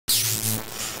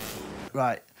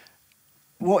right,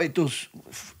 what it does,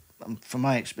 from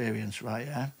my experience, right,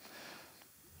 yeah,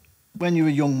 when you're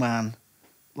a young man,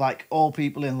 like all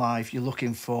people in life, you're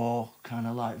looking for kind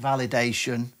of like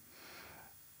validation,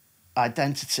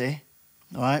 identity,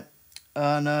 right,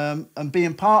 and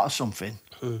being part of something,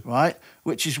 right,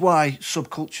 which is why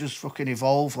subcultures fucking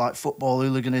evolve, like football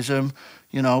hooliganism.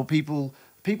 You know, people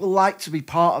like to be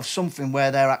part of something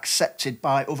where they're accepted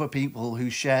by other people who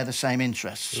share the same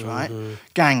interests, right?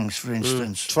 Gangs, for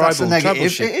instance. That's the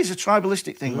negative. It is a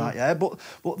tribalistic thing, right? Yeah, but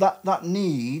that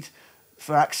need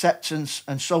for acceptance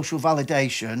and social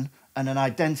validation and an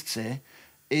identity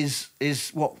is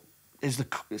what is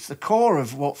the core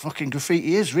of what fucking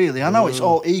graffiti is, really. I know it's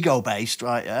all ego based,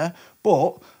 right? Yeah,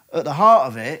 but at the heart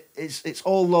of it, it's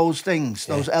all those things,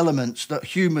 those elements that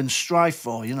humans strive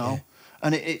for, you know.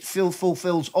 And it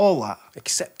fulfills all that.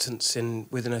 Acceptance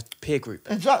within a peer group.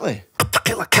 Exactly.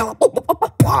 Killa Kela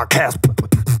Podcast.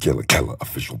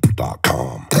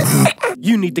 KillaKelaOfficial.com.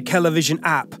 You need the Kelavision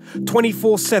app.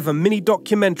 24/7 mini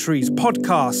documentaries,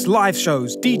 podcasts, live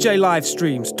shows, DJ live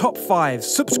streams, top fives,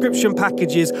 subscription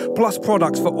packages, plus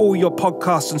products for all your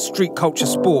podcasts and street culture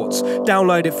sports.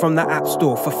 Download it from the App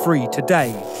Store for free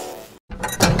today.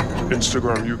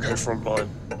 Instagram UK Frontline.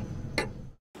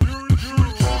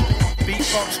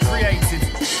 Beatbox created.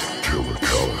 Killa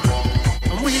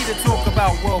Kela. And we're here to talk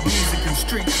about world music and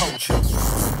street culture.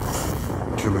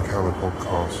 Killa Kela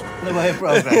Podcast. The way of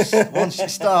progress. Once it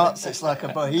starts, it's like a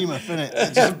behemoth, isn't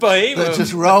it? Behemoth. It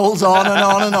just rolls on and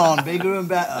on and on, bigger and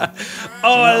better.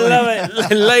 Oh, I love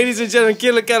it. Ladies and gentlemen,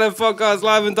 Killa Kela Podcast,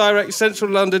 live and direct, central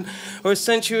London, or as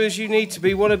central as you need to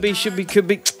be, want to be, should be, could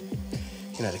be.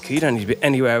 You don't need to be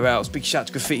anywhere else. Big shout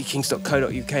to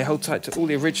graffitikings.co.uk. Hold tight to all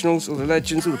the originals, all the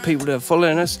legends, all the people that are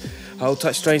following us. Hold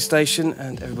tight to Train Station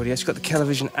and everybody else. You've got the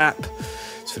Kelavision app.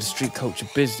 It's for the street culture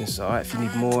business, all right? If you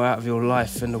need more out of your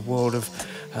life in the world of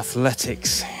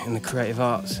athletics and the creative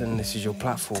arts, then this is your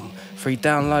platform. Free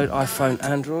download, iPhone,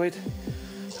 Android,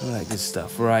 all that good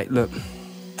stuff. Right, look.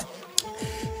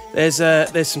 There's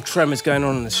some tremors going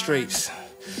on in the streets.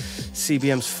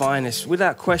 CBM's finest.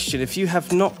 Without question, if you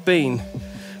have not been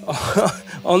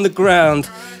on the ground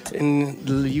in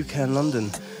the UK and London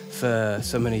for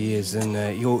so many years, then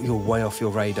you're way off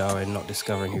your radar and not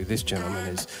discovering who this gentleman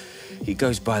is. He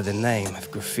goes by the name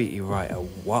of graffiti writer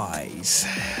Wise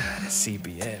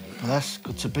CBM. Well, that's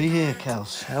good to be here,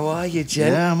 Kels. How are you,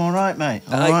 Jen? Yeah, I'm all right, mate.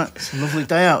 All right. It's a lovely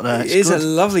day out there. It is a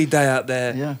lovely day out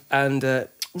there. Yeah. And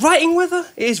writing weather?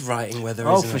 It is writing weather,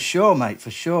 isn't it? Oh, for sure, mate, for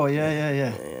sure.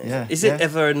 Yeah. Is it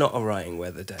ever not a writing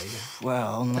weather day?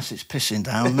 Well, unless it's pissing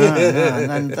down, no,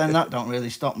 and then that don't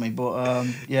really stop me. But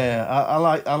I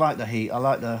like the heat. I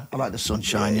like the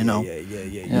sunshine. You know.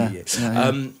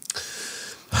 Yeah.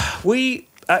 We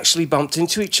actually bumped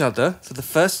into each other for the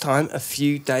first time a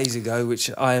few days ago,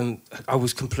 which I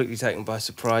was completely taken by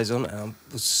surprise on. And I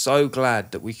was so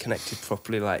glad that we connected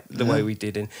properly, like the way we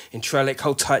did in Trellick.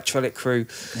 Hold tight, Trellick crew.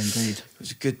 Indeed. It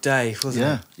was a good day, wasn't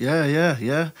it?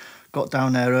 Yeah. Got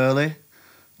down there early.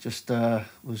 Just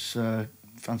was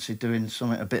fancy doing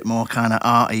something a bit more kind of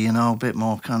arty, you know, a bit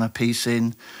more kind of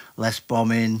piecing, less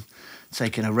bombing.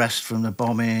 Taking a rest from the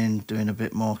bombing, doing a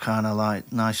bit more kind of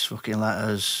like nice fucking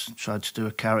letters, tried to do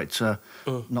a character,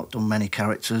 not done many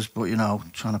characters, but, you know,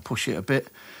 trying to push it a bit.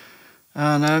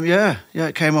 And,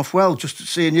 it came off well. Just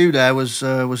seeing you there was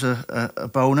a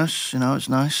bonus, you know, it's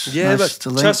nice. Yeah, nice but to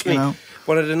link, trust me, you know.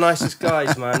 one of the nicest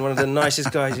guys, man, one of the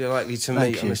nicest guys you're likely to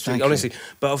meet on the street, honestly.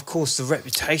 But, of course, the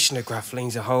reputation of Graff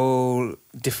leans a whole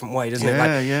different way, doesn't it? Like,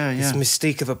 this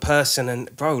mystique of a person.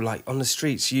 And, bro, like, on the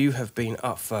streets, you have been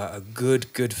up for a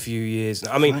good few years.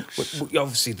 I mean,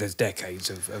 obviously there's decades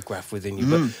of Graff within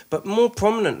you, but more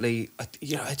prominently,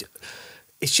 you know,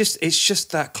 it's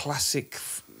just that classic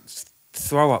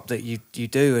throw up that you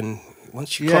do, and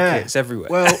once you cock it, it's everywhere.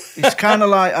 Well, it's kind of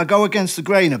like I go against the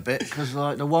grain a bit because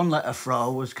like the one letter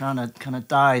throw was kind of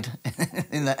died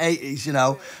in the 80s. You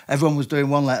know, everyone was doing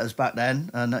one letters back then,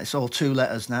 and it's all two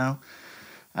letters now.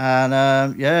 And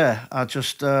I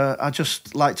just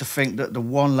like to think that the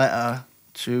one letter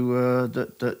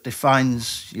that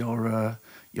defines your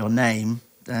name.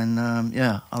 Then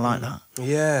I like that.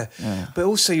 Yeah. But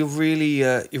also you're really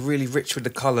rich with the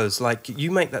colours. Like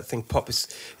you make that thing pop.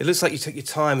 It looks like you took your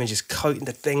time and just coating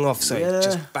the thing off so it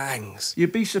just bangs.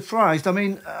 You'd be surprised. I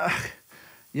mean,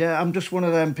 I'm just one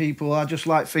of them people. I just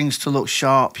like things to look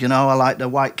sharp. You know, I like the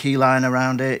white key line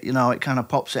around it. You know, it kind of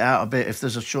pops it out a bit. If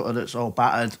there's a shutter that's all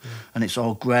battered and it's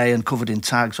all grey and covered in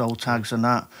tags, old tags and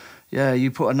that. Yeah,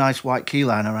 you put a nice white key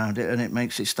line around it and it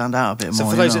makes it stand out a bit more. So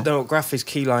for those that don't know what Graff's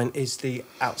key line is the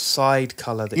outside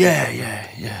colour that Yeah.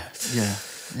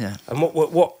 And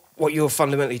what you're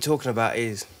fundamentally talking about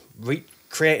is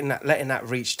creating that, letting that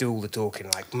reach do all the talking,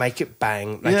 like make it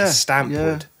bang, like a stamp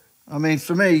would. I mean,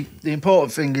 for me, the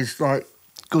important thing is like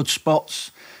good spots,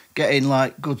 getting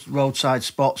like good roadside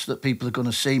spots that people are going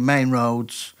to see, main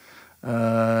roads,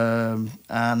 and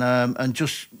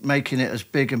just making it as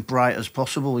big and bright as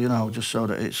possible, you know, just so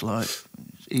that it's like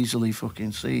easily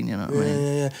fucking seen, you know what I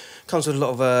mean? Yeah. Comes with a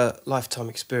lot of lifetime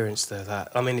experience there.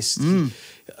 That, I mean, it's.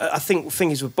 I think the thing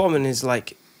is with bombing is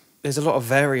like, there's a lot of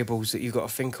variables that you've got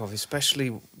to think of, especially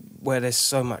where there's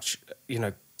so much, you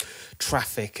know,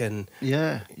 traffic and...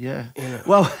 Yeah. You know.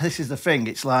 Well, this is the thing.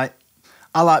 It's like,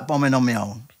 I like bombing on my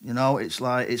own, you know? It's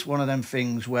like, it's one of them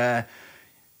things where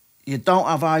you don't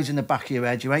have eyes in the back of your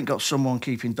head. You ain't got someone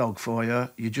keeping dog for you.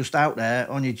 You're just out there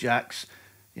on your jacks,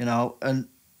 you know, and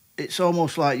it's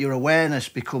almost like your awareness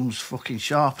becomes fucking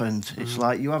sharpened. It's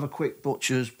like you have a quick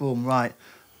butcher's, boom, right,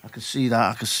 I can see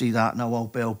that, no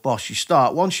old Bill, boss, you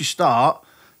start. Once you start,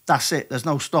 that's it, there's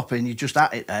no stopping, you're just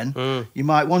at it then. You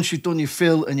might, once you've done your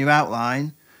fill and your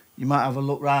outline, you might have a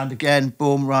look round again,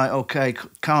 boom, right, okay,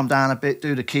 calm down a bit,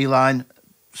 do the key line,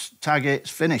 tag it,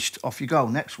 it's finished, off you go,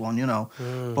 next one, you know.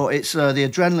 But it's, the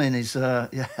adrenaline is,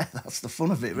 yeah, that's the fun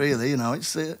of it, really, you know.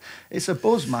 It's a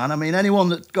buzz, man. I mean, anyone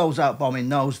that goes out bombing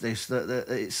knows this,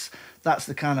 that's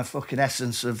the kind of fucking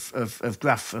essence of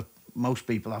graff for most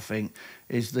people, I think,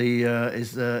 is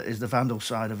the vandal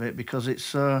side of it, because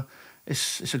it's a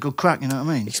good crack, you know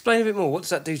what I mean? Explain a bit more. What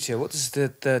does that do to you? What does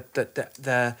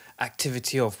the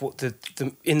activity of what the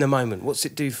in the moment? What's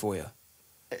it do for you?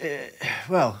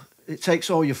 Well, it takes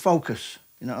all your focus.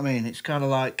 You know what I mean? It's kind of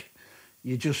like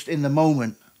you're just in the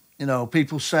moment. You know,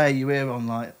 people say, you hear on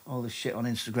like all this shit on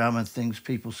Instagram and things,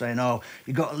 people saying, oh,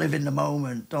 you got to live in the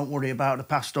moment. Don't worry about the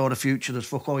past or the future. There's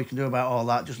fuck all you can do about all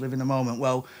that. Just live in the moment.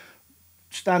 Well,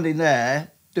 standing there,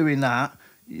 doing that,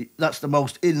 that's the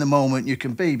most in the moment you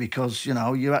can be, because, you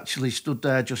know, you actually stood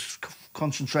there just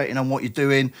concentrating on what you're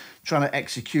doing, trying to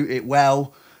execute it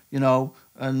well, you know,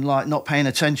 and like not paying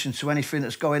attention to anything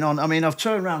that's going on. I mean, I've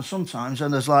turned around sometimes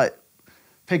and there's like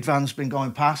pig vans been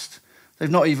going past. They've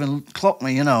not even clocked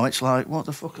me, you know. It's like, what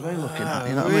the fuck are they looking at?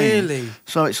 You know what I mean? Really?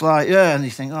 So it's like, yeah, and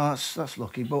you think, oh, that's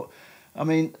lucky. But I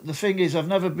mean, the thing is, I've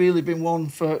never really been one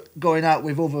for going out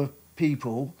with other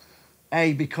people.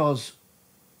 Because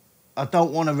I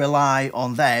don't want to rely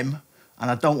on them, and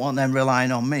I don't want them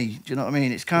relying on me. Do you know what I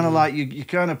mean? It's kind of like you're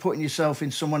kind of putting yourself in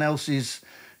someone else's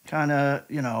kind of,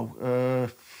 you know,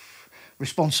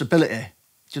 responsibility.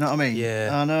 Do you know what I mean?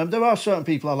 Yeah. And there are certain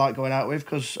people I like going out with,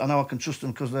 because I know I can trust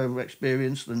them because they're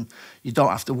experienced, and you don't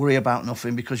have to worry about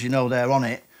nothing because you know they're on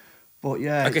it. But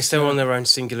yeah, I guess they're on their own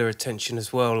singular attention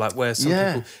as well. Like where some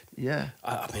people, yeah.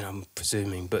 I mean, I'm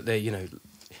presuming, but they're, you know,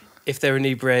 if they're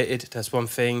inebriated, that's one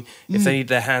thing. If they need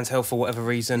their hands held for whatever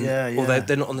reason, or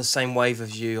they're not on the same wave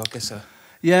as you, I guess.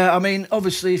 Yeah, I mean,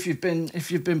 obviously, if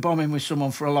you've been bombing with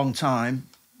someone for a long time,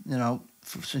 you know,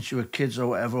 since you were kids or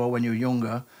whatever, or when you were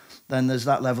younger, then there's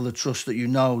that level of trust that you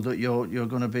know that you're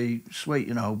going to be sweet,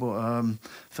 you know. But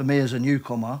for me as a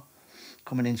newcomer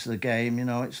coming into the game, you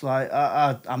know, it's like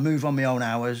I move on my own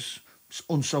hours,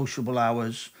 unsociable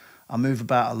hours. I move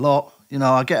about a lot, you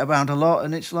know. I get around a lot,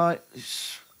 and it's like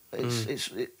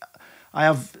I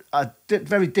have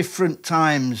very different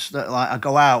times that like I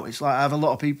go out. It's like I have a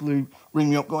lot of people who ring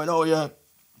me up going, oh yeah,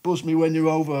 buzz me when you're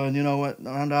over, and you know,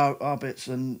 around our bits,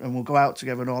 and we'll go out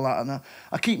together and all that. And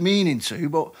I keep meaning to,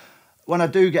 but when I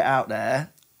do get out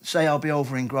there, say I'll be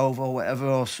over in Grove or whatever,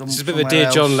 or It's a bit of a Dear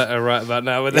John letter right about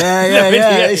now.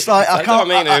 Yeah. It's like I can't.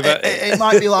 But it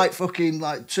might be like fucking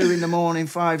like 2 in.the morning,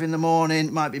 5 in.the morning.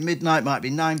 It might be midnight, might be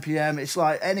 9 p.m. It's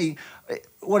like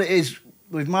what it is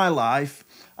with my life.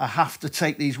 I have to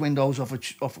take these windows of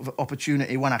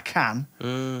opportunity when I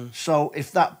can. So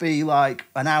if that be like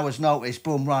an hour's notice,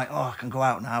 boom, right, oh, I can go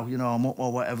out now, you know, I'm up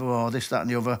or whatever, or this, that and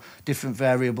the other, different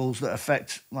variables that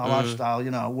affect my lifestyle,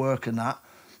 you know, work and that,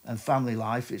 and family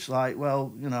life. It's like,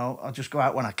 well, you know, I just go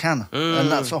out when I can. And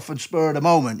that's often spur of the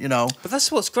moment, you know. But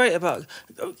that's what's great about,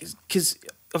 because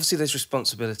obviously there's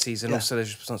responsibilities, and also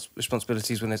there's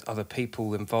responsibilities when there's other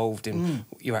people involved in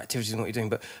your activities and what you're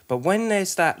doing. But when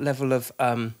there's that level of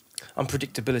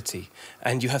unpredictability,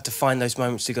 and you have to find those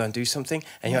moments to go and do something,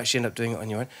 and you actually end up doing it on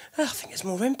your own, I think there's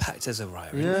more impact as a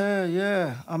writer.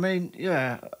 Yeah. I mean,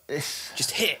 it's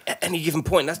just hit at any given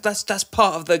point. That's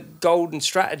part of the golden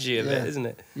strategy of it, isn't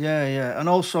it? Yeah. And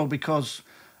also because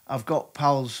I've got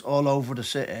pals all over the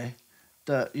city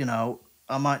that, you know,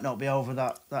 I might not be over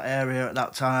that area at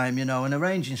that time, you know. And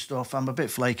arranging stuff, I'm a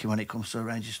bit flaky when it comes to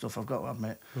arranging stuff, I've got to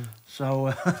admit. So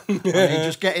I mean,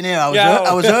 just getting here,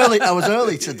 I was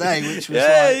early today, which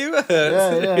was you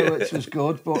were. which was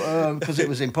good, but because it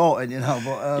was important, you know.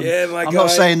 But I'm guy.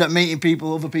 not saying that meeting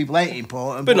other people ain't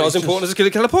important, But not as important as a Killa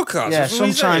Kela podcast. Yeah, That's what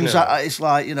we say, sometimes you know. it's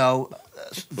like, you know,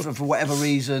 for whatever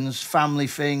reasons, family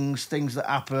things that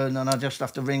happen, and I just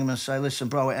have to ring them and say, listen,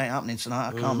 bro, it ain't happening tonight.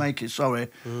 I can't make it. Sorry.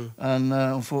 And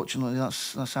unfortunately,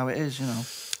 that's how it is. You know.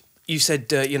 You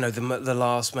said you know the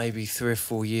last maybe 3 or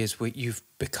 4 years where you've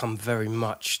become very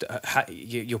much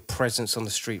your presence on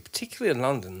the street, particularly in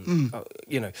London.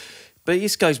 You know. But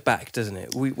this goes back, doesn't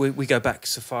it? We go back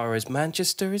so far as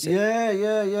Manchester, is it?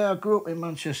 Yeah. I grew up in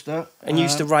Manchester. And you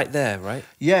used to write there, right?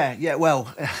 Yeah.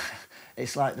 Well,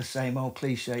 it's like the same old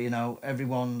cliche, you know.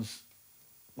 Everyone's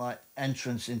like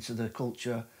entrance into the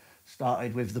culture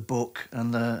started with the book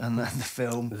and the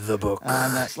film. The book.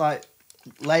 And it's like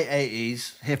late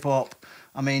 80s hip hop.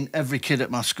 I mean, every kid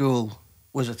at my school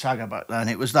was a tagger back then.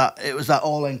 It was that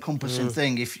all encompassing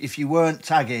thing. If you weren't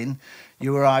tagging,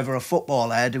 you were either a football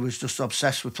head who was just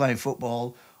obsessed with playing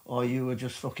football, or you were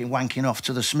just fucking wanking off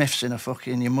to the Smiths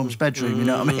in your mum's bedroom. You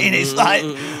know what I mean? It's like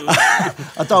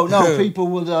I don't know. People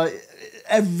would.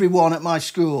 Everyone at my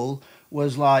school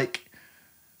was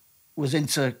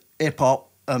into hip hop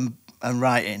and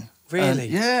writing. Really?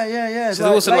 Yeah. So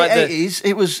there wasn't late like 80s.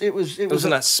 It was.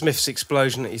 Wasn't that Smith's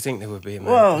explosion that you think there would be?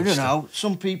 Well, you know,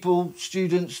 some people,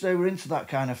 students, they were into that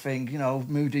kind of thing. You know,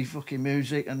 moody fucking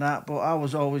music and that. But I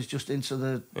was always just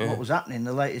into what was happening,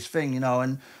 the latest thing. You know,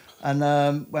 and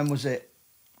when was it?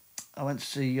 I went to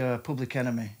see Public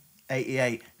Enemy,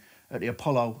 '88. At the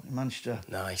Apollo in Manchester.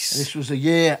 Nice. This was a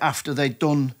year after they'd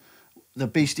done the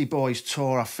Beastie Boys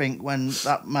tour, I think, when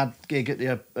that mad gig at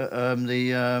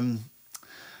the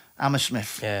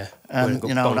Hammersmith. Yeah. And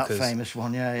you know, bonkers. that famous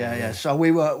one. Yeah. So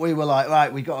we were like,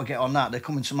 right, we got to get on that. They're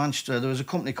coming to Manchester. There was a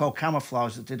company called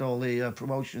Camouflage that did all the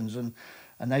promotions, and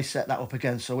they set that up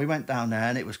again. So we went down there,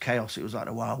 and it was chaos. It was like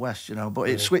the Wild West, you know. But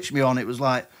it switched me on. It was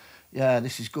like, yeah,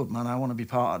 this is good, man. I want to be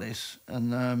part of this.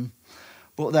 And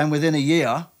but then within a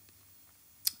year.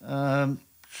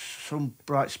 Some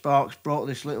bright sparks brought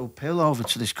this little pill over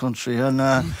to this country, and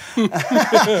and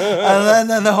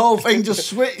then the whole thing just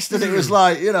switched, and it was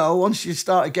like, you know, once you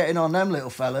started getting on them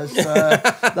little fellas,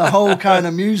 the whole kind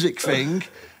of music thing,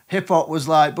 hip hop was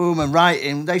like boom, and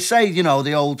writing. They say, you know,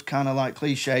 the old kind of like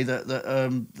cliche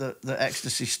that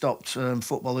ecstasy stopped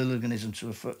football hooliganism to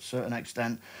a certain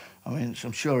extent. I mean,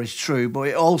 I'm sure it's true, but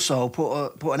it also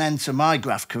put an end to my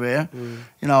graph career.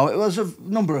 You know, it was a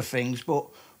number of things, but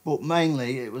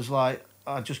mainly it was like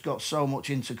I just got so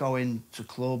much into going to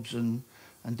clubs and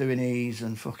doing E's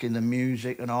and fucking the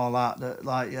music and all that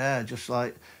like, yeah, just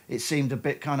like it seemed a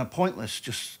bit kind of pointless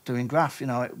just doing graph, you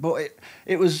know. But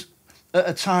it was at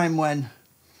a time when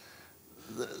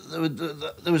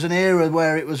there was an era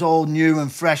where it was all new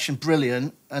and fresh and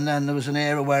brilliant, and then there was an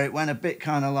era where it went a bit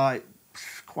kind of like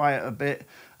quiet a bit,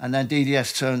 and then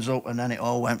DDS turns up, and then it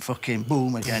all went fucking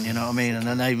boom again, you know what I mean? And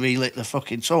then they relit the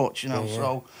fucking torch, you know. Yeah.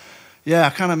 So, yeah,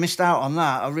 I kind of missed out on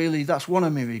that. That's one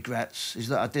of my regrets, is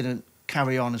that I didn't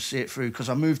carry on and see it through, because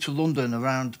I moved to London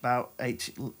around about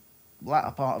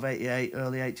latter part of '88,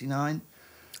 early '89.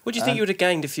 What do you think you would have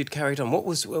gained if you'd carried on? What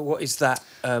is that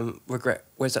regret?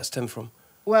 Where's that stem from?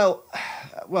 Well,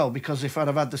 because if I'd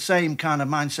have had the same kind of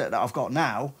mindset that I've got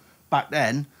now, back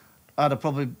then, I'd have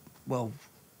probably,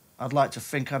 I'd like to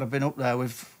think I'd have been up there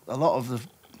with a lot of the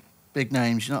big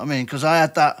names, you know what I mean? Because I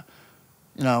had that,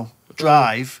 you know,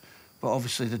 drive, but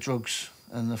obviously the drugs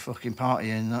and the fucking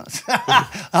partying,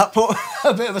 that put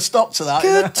a bit of a stop to that.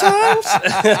 Good times.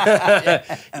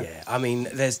 Yeah, I mean,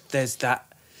 there's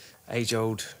that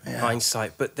age-old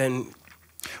hindsight, but then...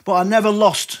 But I never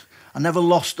lost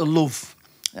the love.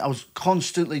 I was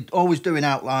constantly, always doing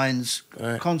outlines,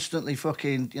 constantly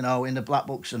fucking, you know, in the black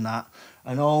books and that,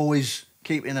 and always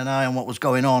keeping an eye on what was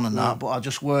going on and that, but I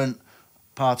just weren't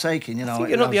partaking, you know. I think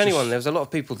you're not the only one. There was a lot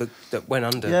of people that went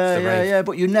under the rave. Yeah,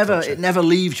 but it never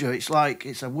leaves you. It's like,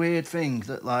 it's a weird thing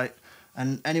that, like,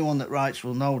 and anyone that writes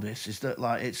will know this, is that,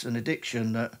 like, it's an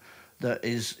addiction that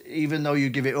is, even though you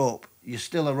give it up, you're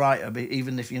still a writer,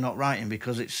 even if you're not writing,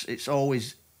 because it's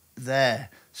always there,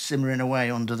 simmering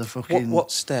away under the fucking...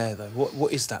 What's there, though?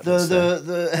 What is that?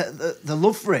 The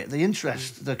love for it, the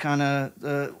interest, the kind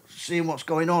of seeing what's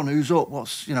going on, who's up,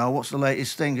 what's the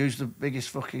latest thing, who's the biggest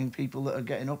fucking people that are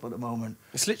getting up at the moment.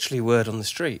 It's literally word on the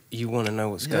street. You want to know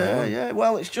what's going on. Yeah.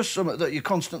 Well, it's just something that you're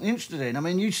constantly interested in. I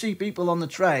mean, you see people on the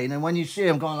train, and when you see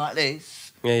them going like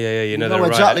this, Yeah. You know, know they're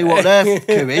exactly right. what their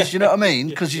coup is. You know what I mean?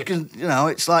 Because you can, you know,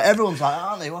 it's like everyone's like,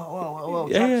 aren't they? Whoa,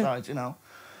 trackside, you know.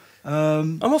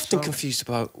 I'm often confused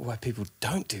about why people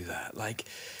don't do that. Like,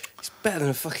 it's better than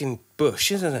a fucking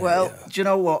bush, isn't it? Well, do you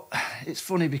know what? It's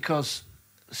funny because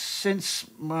since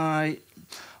my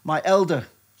elder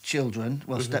children,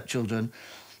 stepchildren,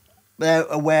 they're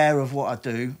aware of what I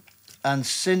do, and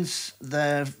since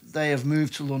they have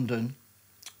moved to London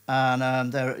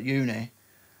and they're at uni,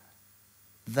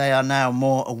 they are now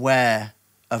more aware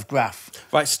of graff.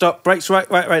 Right, stop. Breaks right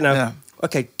now. Yeah.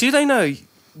 Okay, do they know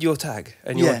your tag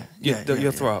and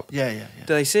your throw-up? Yeah.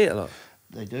 Do they see it a lot?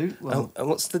 They do. Well, and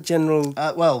what's the general...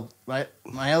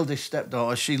 my eldest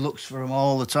stepdaughter, she looks for them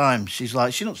all the time. She's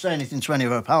like, she don't say anything to any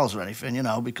of her pals or anything, you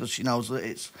know, because she knows that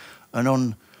it's an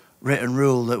unwritten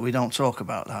rule that we don't talk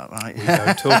about that, right? We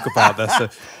don't talk about that. So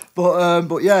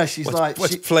but yeah, she's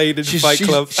what's played in the Fight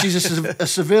Club? She's a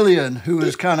civilian who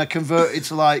has kind of converted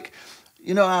to, like,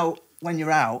 you know how when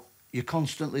you're out, you're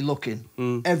constantly looking.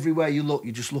 Everywhere you look,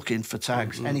 you're just looking for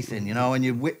tags, anything, you know, and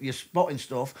you're spotting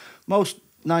stuff. Most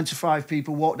 9-to-5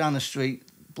 people walk down the street,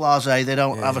 blasé, they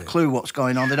don't have a clue what's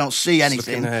going on, they don't see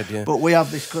anything. Ahead, But we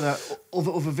have this kind of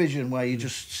other vision where you're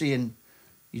just seeing,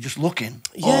 you're just looking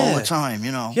all the time,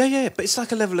 you know. Yeah, but it's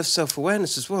like a level of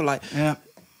self-awareness as well. Like,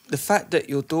 the fact that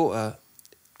your daughter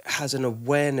has an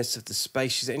awareness of the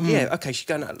space she's in. Yeah, okay, she's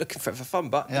going out looking for it for fun,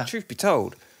 but the truth be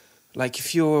told, like,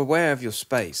 if you're aware of your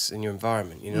space and your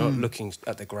environment, you're not looking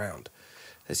at the ground.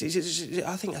 I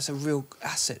think that's a real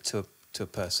asset to a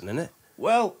person, isn't it?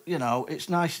 Well, you know, it's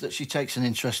nice that she takes an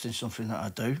interest in something that I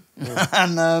do,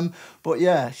 and but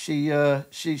yeah, she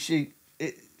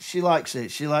likes it.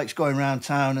 She likes going around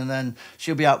town, and then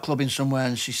she'll be out clubbing somewhere,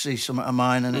 and she sees something of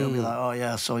mine, and it'll be like, oh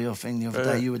yeah, I saw your thing the other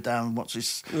day. You were down. What's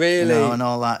this? Really? You know, and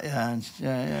all that.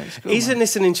 Yeah, it's cool. Isn't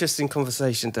this an interesting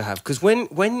conversation to have? Because when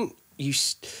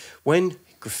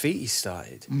graffiti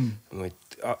started, and we're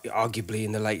arguably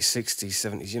in the late '60s,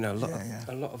 '70s, you know,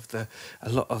 a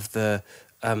lot of the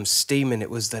steam in it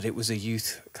was that it was a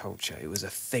youth culture. It was a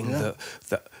thing that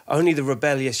only the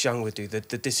rebellious young would do, the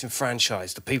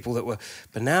disenfranchised, the people that were...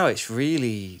 But now it's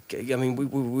really... I mean,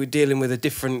 we're dealing with a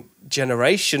different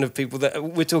generation of people that...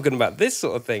 We're talking about this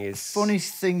sort of thing. Funny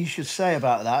thing you should say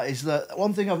about that is that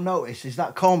one thing I've noticed is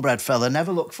that cornbread fella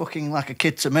never looked fucking like a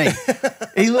kid to me.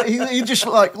 he just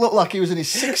looked like he was in his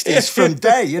 60s from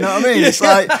day, you know what I mean? It's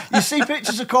like, you see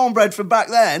pictures of cornbread from back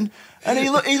then, and he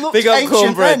looked big old ancient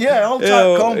cornbread. then, old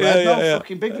type cornbread.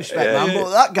 Fucking big respect, man.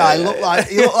 But that guy looked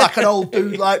like an old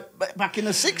dude, like back in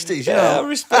the 60s. You know, I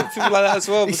respect people like that as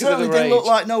well. He certainly didn't look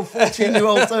like no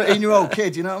 14-year-old, 13-year-old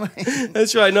kid. You know what I mean?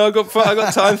 That's right. No, I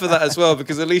got time for that as well,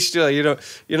 because at least you're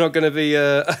not going to be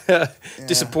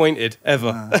disappointed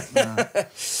ever. No.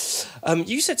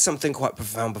 You said something quite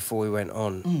profound before we went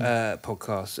on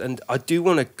podcast, and I do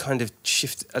want to kind of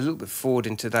shift a little bit forward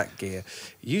into that gear.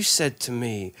 You said to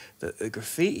me that the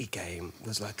graffiti game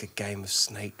was like a game of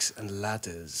snakes and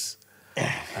ladders,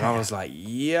 and I was like,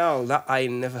 "Yo, I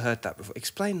never heard that before."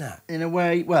 Explain that. In a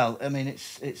way, well, I mean,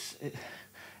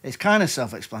 it's kind of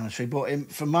self-explanatory,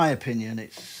 but from my opinion,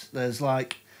 there's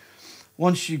like,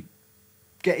 once you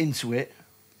get into it,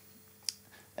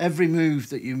 every move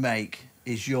that you make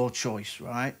is your choice,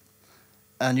 right?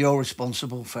 And you're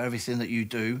responsible for everything that you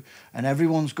do, and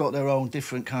everyone's got their own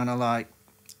different kind of like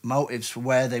motives for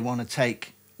where they want to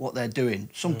take what they're doing.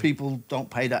 Some people don't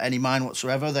pay that any mind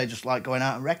whatsoever. They just like going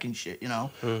out and wrecking shit, you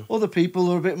know. Other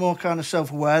people are a bit more kind of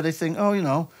self-aware. They think, oh, you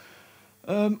know.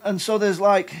 And so there's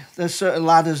certain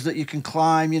ladders that you can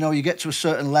climb, you know. You get to a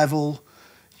certain level,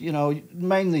 you know,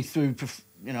 mainly through,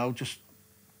 you know, just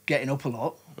getting up a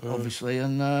lot, obviously.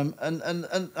 And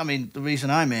I mean, the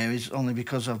reason I'm here is only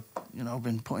because I've, you know,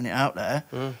 been putting it out there.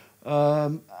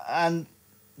 And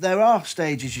there are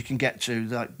stages you can get to,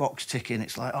 like box ticking.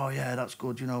 It's like, oh yeah, that's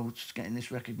good, you know, just getting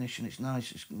this recognition. It's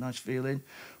nice. It's a nice feeling.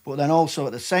 But then also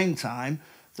at the same time,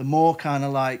 the more kind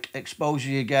of like exposure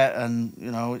you get, and, you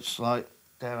know, it's like,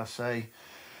 dare I say,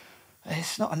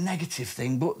 it's not a negative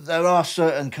thing, but there are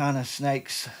certain kind of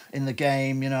snakes in the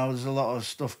game. You know, there's a lot of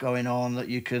stuff going on that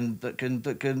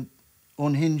can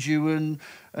unhinge you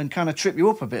and kind of trip you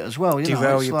up a bit as well. You Derail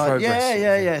know, your like, progress.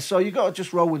 Yeah. So you got to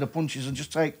just roll with the punches and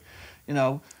just take, you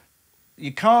know,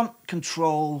 you can't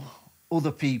control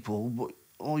other people, but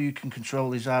all you can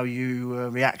control is how you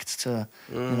react to,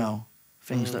 you know,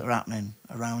 things that are happening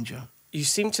around you. You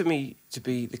seem to me to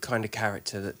be the kind of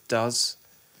character that does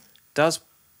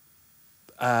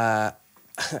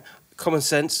common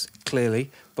sense,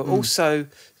 clearly, but also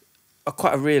are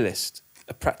quite a realist,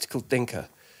 a practical thinker.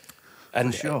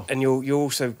 And For sure. And you're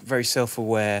also very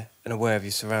self-aware and aware of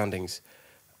your surroundings.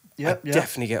 Yep, I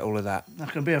definitely get all of that. I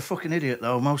can be a fucking idiot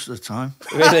though most of the time.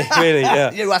 Really,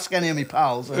 yeah. You ask any of my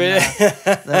pals, and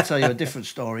they'll tell you a different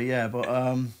story. Yeah, but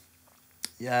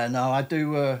yeah, no, I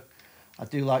do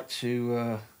like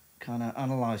to kind of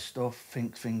analyse stuff,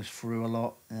 think things through a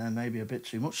lot. Maybe a bit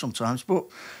too much sometimes, but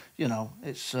you know,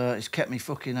 it's kept me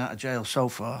fucking out of jail so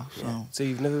far. So, So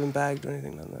you've never been bagged or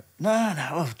anything like that?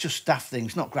 No, just staff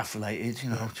things, not graft related.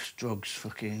 You know, just drugs,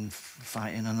 fucking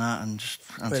fighting and that, and just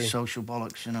antisocial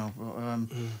bollocks. You know,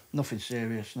 but nothing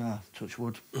serious. No, touch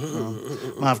wood.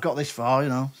 So, I've got this far. You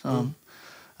know, so.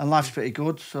 And life's pretty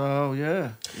good, so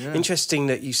yeah. Interesting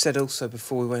that you said also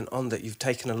before we went on that you've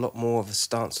taken a lot more of a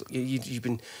stance. You've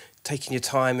been taking your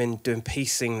time in doing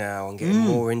piecing now and getting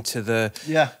more into the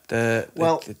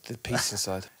piecing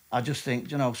side. I just think,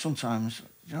 you know, sometimes,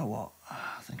 you know what,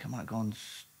 I think I might go and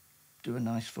do a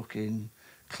nice fucking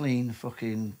clean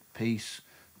fucking piece,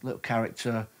 little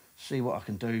character, see what I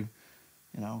can do,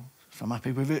 you know, if I'm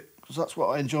happy with it, because that's what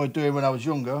I enjoyed doing when I was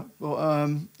younger. But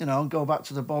you know, go back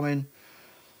to the bombing.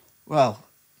 Well,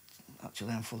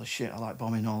 actually, I'm full of shit. I like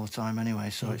bombing all the time anyway,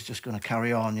 so it's just going to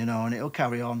carry on, you know, and it'll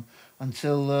carry on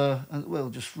until, it'll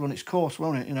just run its course,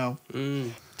 won't it, you know?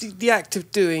 The act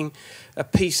of doing a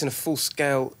piece in a full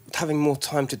scale, having more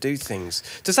time to do things,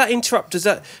 does that interrupt? Does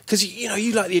that, because, you know,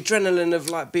 you like the adrenaline of,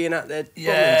 like, being out there bombing.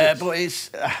 Yeah, but it's,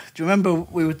 do you remember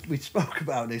we spoke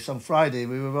about this on Friday?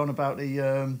 We were on about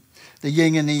the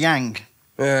yin and the yang.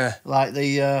 Yeah. Like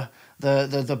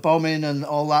the bombing and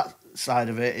all that side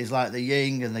of it is like the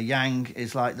yin, and the yang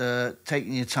is like the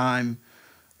taking your time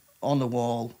on the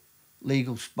wall,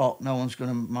 legal spot, no one's going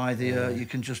to mind you, you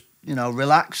can just, you know,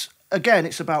 relax. Again,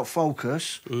 it's about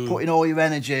focus, putting all your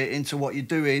energy into what you're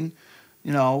doing,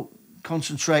 you know,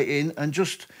 concentrating, and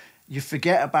just, you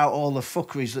forget about all the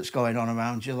fuckeries that's going on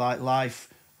around you, like life,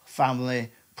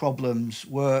 family, problems,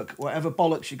 work, whatever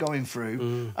bollocks you're going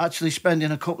through. Actually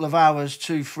spending a couple of hours,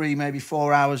 2, 3, maybe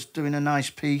 4 hours doing a nice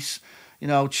piece, you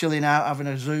know, chilling out, having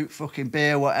a zoot, fucking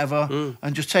beer, whatever,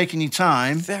 and just taking your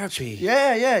time. Therapy.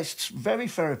 Yeah, it's very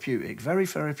therapeutic,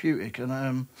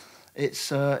 and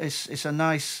it's a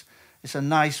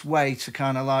nice way to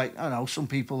kind of, like, I don't know, some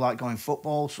people like going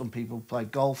football, some people play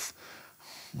golf.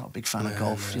 I'm not a big fan of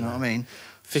golf, you know what I mean?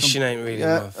 Fishing ain't really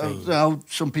my thing. You know,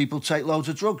 some people take loads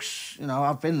of drugs. You know,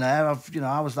 I've been there.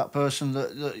 I was that person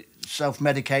that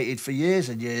self-medicated for years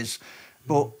and years,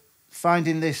 but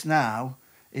finding this now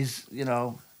is, you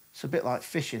know, it's a bit like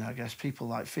fishing, I guess. People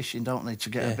like fishing, don't they, to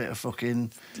get a bit of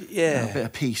fucking, you know, a bit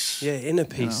of peace. Yeah, inner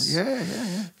peace. You know?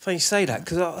 Yeah. Funny you say that,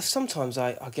 because sometimes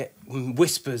I get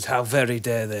whispers, how very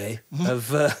dare they,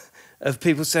 of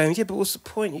people saying, yeah, but what's the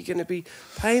point? You're going to be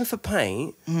paying for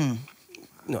paint.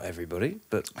 Not everybody,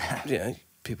 but, you know,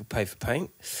 people pay for paint.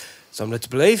 So I'm led to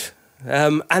believe.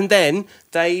 And then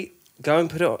they go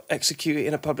and execute it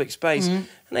in a public space. And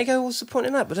they go, what's the point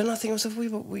in that? But then I think to myself,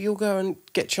 you'll go and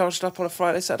get charged up on a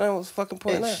Friday, Saturday, what's the fucking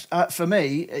point in that? For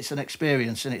me, it's an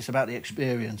experience, and it's about the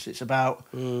experience. It's about,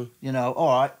 you know,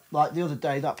 all right, like the other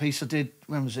day, that piece I did,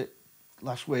 when was it?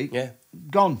 Last week? Yeah.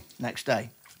 Gone next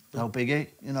day. No biggie,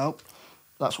 you know.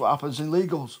 That's what happens in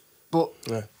legals. But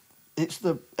it's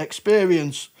the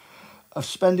experience of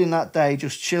spending that day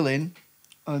just chilling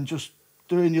and just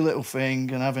doing your little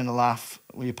thing and having a laugh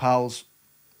with your pals.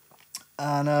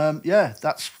 And, yeah,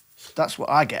 that's what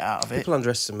I get out of it. People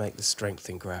underestimate the strength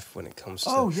in graff when it comes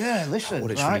to listen,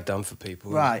 what it's really done for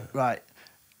people. Right.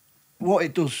 What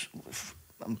it does,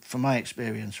 from my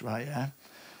experience, right, yeah,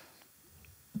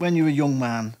 when you're a young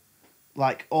man,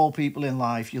 like all people in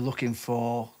life, you're looking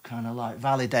for kind of like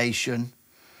validation,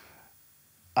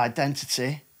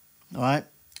 identity, right,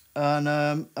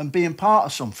 and being part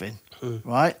of something,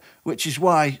 right, which is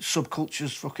why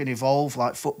subcultures fucking evolve,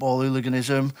 like football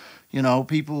hooliganism. You know,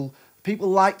 people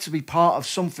like to be part of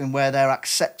something where they're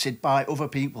accepted by other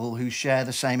people who share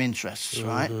the same interests,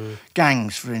 right?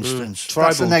 Gangs, for instance.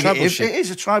 That's the negative. It is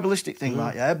a tribalistic thing,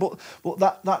 right? Yeah, but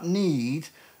that need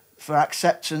for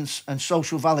acceptance and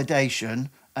social validation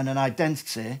and an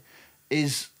identity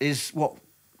is what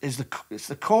is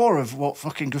the core of what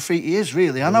fucking graffiti is,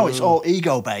 really. I know it's all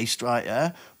ego based, right?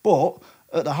 Yeah, but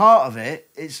at the heart of it,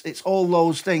 it's all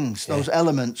those things, those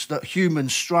elements that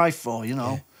humans strive for, you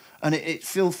know. And it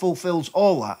fulfills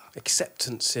all that.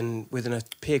 Acceptance within a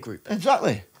peer group.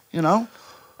 Exactly, you know.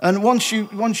 And once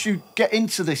you get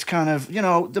into this kind of, you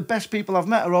know, the best people I've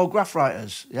met are all graph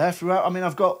writers, yeah, throughout. I mean,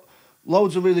 I've got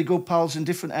loads of really good pals in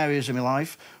different areas of my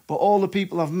life, but all the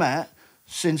people I've met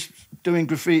since doing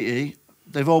graffiti,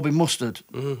 they've all been mustard.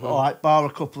 All right, bar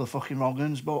a couple of fucking wrong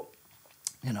uns, but,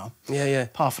 you know. Yeah.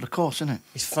 Par for the course, isn't it?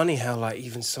 It's funny how, like,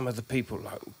 even some of the people,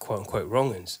 like, quote-unquote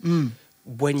wrong uns,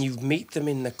 when you meet them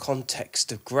in the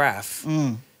context of graph,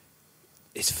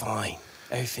 it's fine.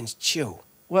 Everything's chill.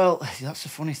 Well, that's a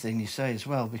funny thing you say as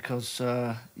well, because,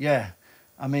 I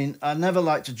mean, I never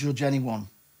like to judge anyone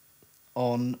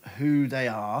on who they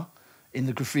are in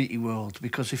the graffiti world,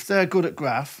 because if they're good at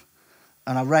graph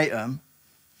and I rate them,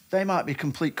 they might be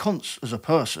complete cunts as a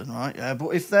person, right? Yeah, but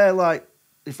if they're like,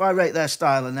 if I rate their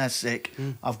style and they're sick,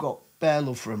 I've got bare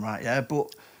love for them, right? Yeah,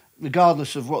 but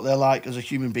regardless of what they're like as a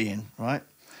human being, right?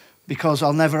 Because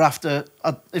I'll never have to,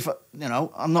 I'm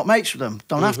not mates with them.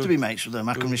 Don't have to be mates with them.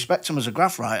 I can respect them as a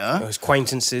graph writer. As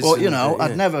acquaintances. But,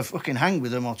 I'd never fucking hang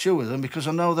with them or chill with them because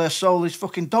I know their soul is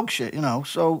fucking dog shit,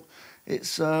 So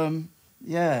it's,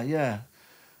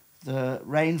 The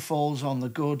rain falls on the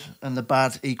good and the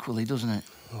bad equally, doesn't it?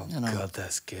 Oh, God,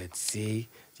 that's good. See?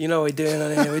 You know what we're doing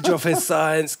on here? We're dropping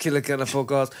science, Killa Kela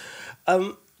Podcast.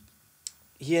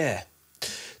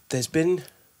 There's been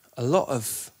a lot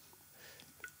of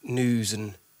news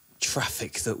and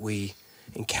traffic that we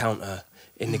encounter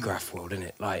in the graph world, isn't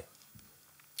it? Like,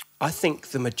 I think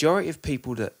the majority of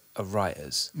people that are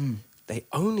writers, they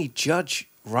only judge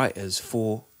writers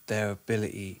for their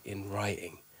ability in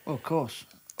writing. Oh, of course.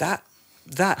 That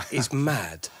is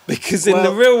mad, because in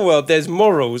the real world there's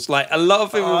morals. Like, a lot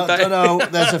of people I don't know.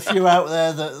 There's a few out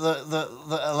there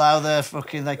that allow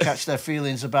they catch their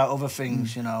feelings about other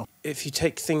things. If you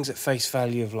take things at face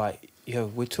value of, like,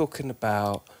 we're talking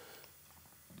about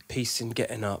piecing,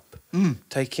 getting up,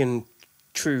 taking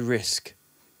true risk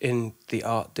in the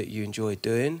art that you enjoy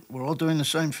doing. We're all doing the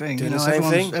same thing. Doing the same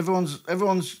thing.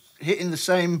 Everyone's hitting the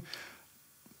same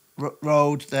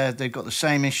road. They've got the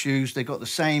same issues. They've got the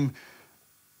same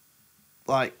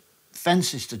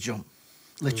fences to jump,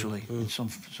 literally, in some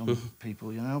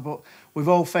people, But we're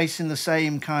all facing the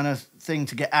same kind of thing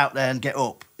to get out there and get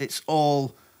up. It's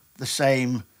all the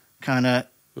same kind of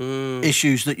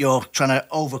issues that you're trying to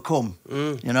overcome.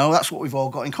 That's what we've all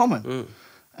got in common.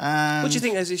 And what do you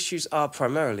think those issues are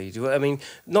primarily?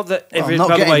 Not that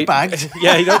not getting bagged.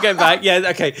 Yeah, you don't get bagged. Yeah,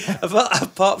 okay.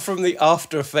 Apart from the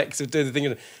after effects of doing the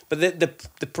thing, but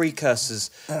the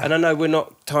precursors. And I know we're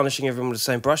not tarnishing everyone with the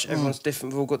same brush. Everyone's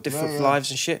different. We've all got different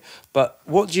lives and shit. But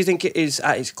what do you think it is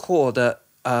at its core that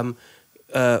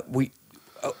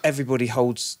everybody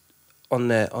holds on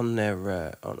their arm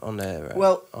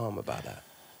about that?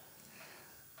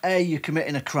 You're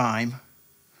committing a crime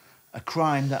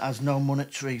that has no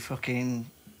monetary fucking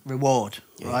reward,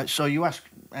 right? So you ask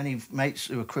any mates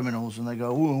who are criminals and they go,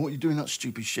 "Oh, what are you doing that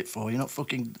stupid shit for? You're not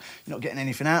getting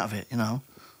anything out of it,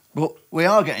 But we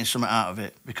are getting something out of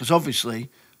it, because obviously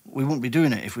we wouldn't be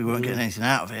doing it if we weren't getting anything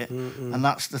out of it. And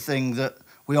that's the thing that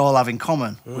we all have in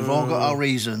common. We've all got our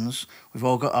reasons, we've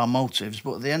all got our motives,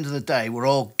 but at the end of the day, we're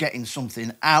all getting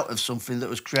something out of something that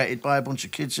was created by a bunch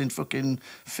of kids in fucking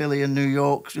Philly and New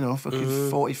York, fucking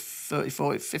 40, 30,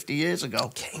 40, 50 years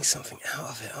ago. Getting something out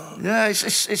of it, aren't Yeah,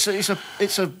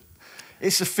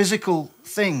 it's a physical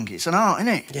thing. It's an art,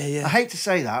 isn't it? Yeah. I hate to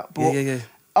say that, but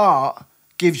art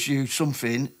gives you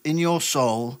something in your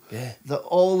soul that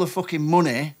all the fucking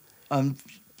money and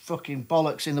fucking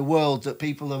bollocks in the world that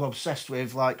people are obsessed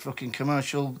with, like fucking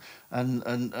commercial and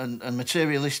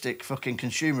materialistic fucking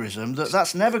consumerism,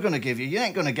 that's never going to give you. You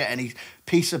ain't going to get any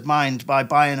peace of mind by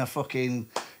buying a fucking,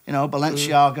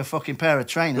 Balenciaga fucking pair of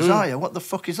trainers, are you? What the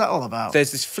fuck is that all about?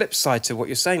 There's this flip side to what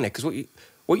you're saying there, because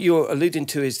what you're alluding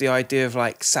to is the idea of,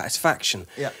 like, satisfaction.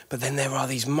 Yeah. But then there are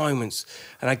these moments,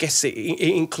 and I guess it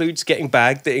includes getting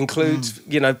bagged, it includes,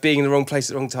 being in the wrong place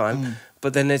at the wrong time.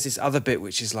 But then there's this other bit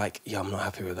which is like, I'm not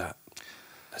happy with that.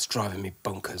 That's driving me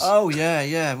bonkers. Oh,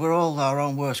 yeah. We're all our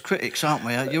own worst critics, aren't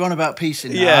we? You're on about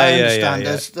piecing now. Yeah, I understand.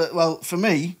 yeah. Well, for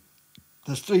me,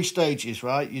 there's 3 stages,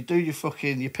 right? You do you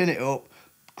pin it up.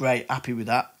 Great, happy with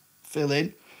that. Fill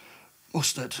in.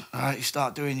 Mustard. All right, you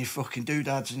start doing your fucking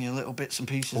doodads and your little bits and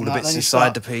pieces. All the bits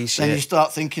inside the piece, Then you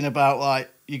start thinking about, like,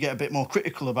 you get a bit more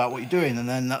critical about what you're doing, and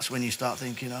then that's when you start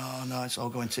thinking, oh, no, it's all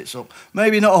going tits up.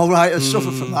 Maybe not all writers suffer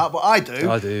from that, but I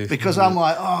do. Because I'm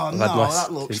like, oh, no,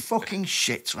 that looks fucking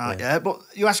shit, right, yeah? But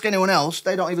you ask anyone else,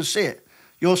 they don't even see it.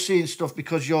 You're seeing stuff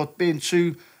because you're being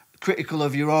too critical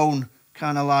of your own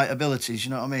kind of like abilities,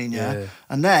 you know what I mean, yeah?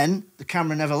 And then the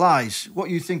camera never lies. What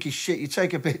you think is shit, you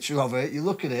take a picture of it, you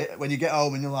look at it when you get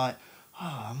home and you're like,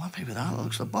 oh, I'm happy with that. That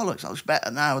looks like bollocks. That looks better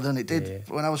now than it did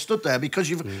when I was stood there, because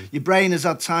your brain has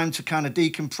had time to kind of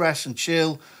decompress and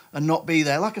chill and not be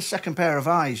there. Like a second pair of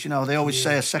eyes, they always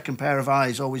say a second pair of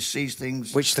eyes always sees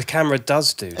things. Which the camera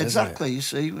does do, doesn't Exactly, you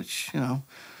see, which,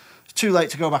 it's too late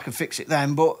to go back and fix it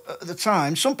then, but at the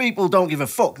time, some people don't give a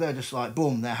fuck. They're just like,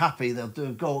 boom, they're happy. They'll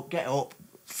get up,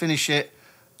 finish it.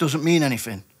 Doesn't mean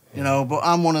anything, but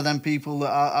I'm one of them people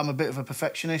that I'm a bit of a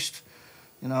perfectionist.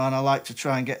 you know, and I like to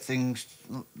try and get things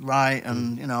right,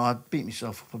 and you know, I beat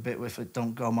myself up a bit if it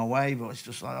don't go my way, but it's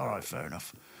just like, all right, fair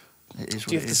enough. It is.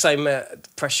 Do you have the same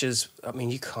pressures? I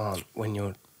mean, you can't when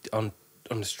you're on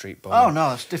the street. Oh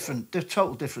no, it's different.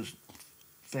 Total different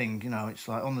thing. You know, it's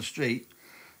like on the street,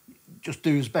 just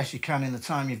do as best you can in the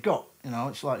time you've got. You know,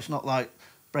 it's not like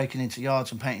breaking into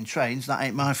yards and painting trains. That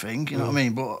ain't my thing. You know what I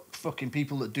mean? But fucking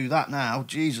people that do that now,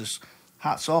 Jesus,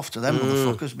 hats off to them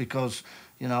motherfuckers, because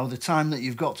you know the time that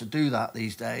you've got to do that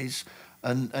these days.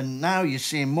 And now you're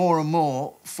seeing more and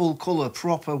more full colour,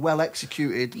 proper, well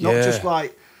executed, not just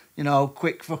like, you know,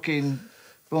 quick fucking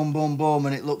boom, boom, boom,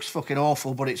 and it looks fucking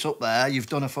awful, but it's up there. You've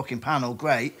done a fucking panel,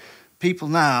 great. People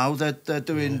now, they're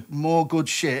doing more good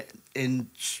shit in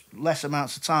less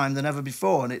amounts of time than ever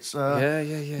before, and it's yeah.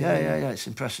 It's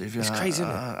impressive. It's crazy, isn't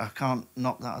it? I can't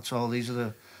knock that at all.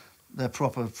 They're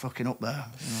proper fucking up there.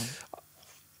 You know?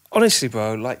 Honestly,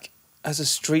 bro, like as a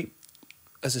street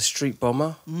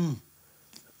bomber,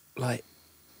 like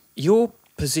your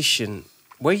position,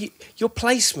 your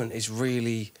placement is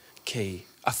really key.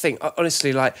 I think,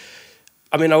 honestly, like,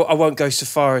 I mean, I won't go so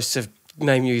far as to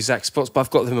name you exact spots, but I've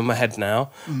got them in my head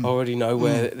now. I already know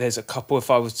where there's a couple. If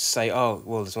I was to say, oh,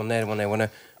 well, there's one there, one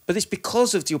there. But it's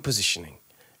because of your positioning.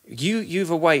 You've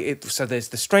awaited, so there's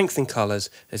the strength in colours,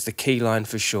 there's the key line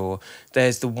for sure,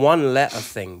 there's the one letter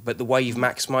thing, but the way you've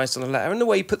maximised on the letter and the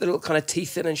way you put the little kind of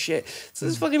teeth in and shit. So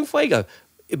there's fucking fuego.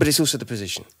 But it's also the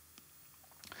position.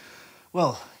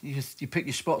 Well, you pick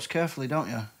your spots carefully, don't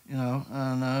you? You know,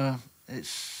 and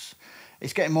it's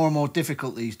getting more and more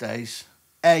difficult these days.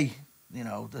 You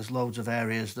know, there's loads of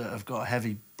areas that have got a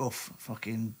heavy buff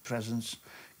fucking presence.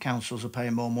 Councils are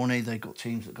paying more money. They've got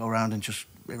teams that go around and just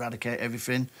eradicate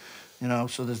everything. You know,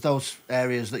 so there's those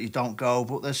areas that you don't go,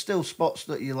 but there's still spots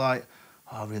that you like,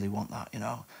 oh, I really want that, you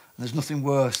know. And there's nothing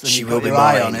worse than you've got your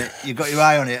eye on it. You've got your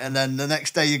eye on it, and then the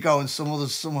next day you go and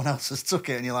someone else has took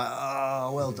it, and you're like,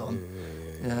 oh, well done.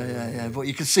 Yeah. But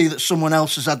you can see that someone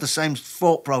else has had the same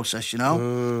thought process, you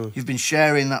know. You've been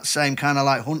sharing that same kind of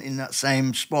like hunting that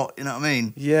same spot, you know what I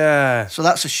mean? Yeah. So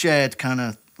that's a shared kind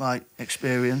of like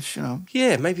experience, you know.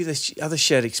 Yeah, maybe the other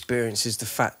shared experience is the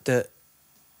fact that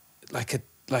like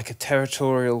a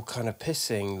territorial kind of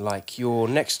pissing, like you're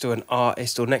next to an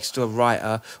artist or next to a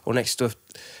writer or next to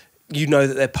you know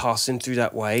that they're passing through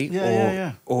that way.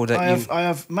 Yeah. Or that I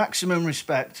have maximum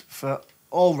respect for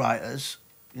all writers,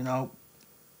 you know,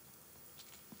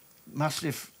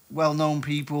 massive, well-known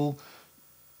people,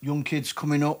 young kids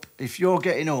coming up. If you're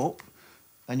getting up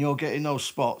and you're getting those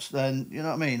spots, then, you know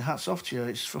what I mean, hats off to you.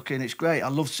 It's great. I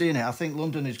love seeing it. I think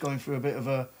London is going through a bit of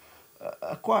a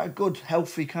quite a good,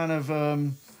 healthy kind of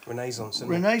renaissance,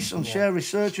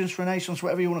 resurgence, renaissance,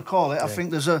 whatever you want to call it. Yeah. I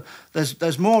think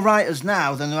there's more writers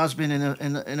now than there has been in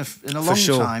a long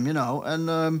time, you know.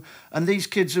 And these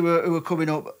kids who are coming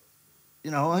up,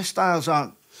 you know, their styles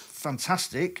aren't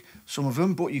fantastic, some of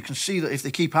them, but you can see that if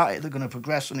they keep at it, they're going to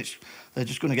progress, and they're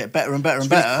just going to get better and better and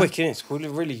better. Quick, isn't it? It's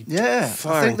really yeah.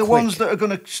 I think the ones that are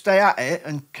going to stay at it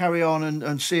and carry on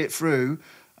and see it through,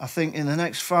 I think in the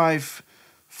next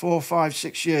 4, 5,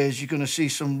 6 years, you're going to see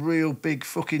some real big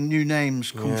fucking new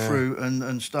names come through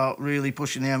and start really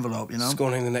pushing the envelope, you know?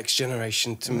 Scorning the next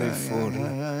generation to move forward.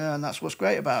 Yeah, and that's what's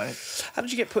great about it. How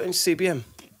did you get put into CBM?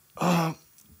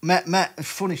 Matt, a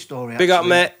funny story, actually. Big up,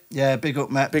 Matt. Yeah, big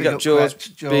up, Matt. Big up,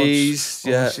 George. Bees,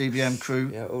 all the CBM crew.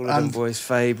 Yeah, all of them boys,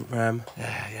 Fabe, Ram.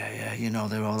 Yeah, you know,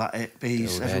 they're all at it.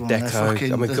 Bees, everyone. Deco.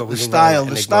 Fucking, I mean,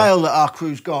 the style that our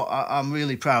crew's got, I'm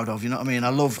really proud of, you know what I mean? I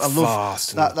love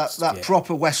that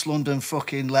proper West London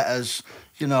fucking letters,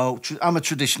 you know. I'm a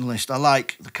traditionalist. I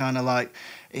like the kind of like,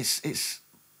 it's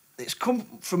come,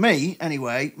 for me,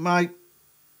 anyway, my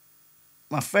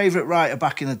favourite writer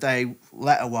back in the day,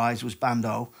 letter-wise, was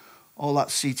Bando. All that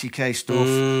CTK stuff.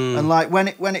 And like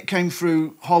when it came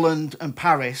through Holland and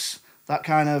Paris, that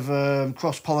kind of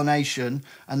cross-pollination,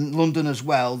 and London as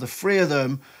well, the three of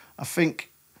them, I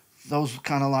think those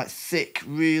kind of like thick,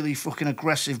 really fucking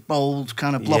aggressive, bold,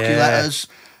 kind of blocky letters,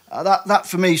 that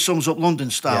for me sums up London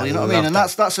style, you know what I mean? And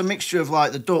that's a mixture of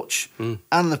like the Dutch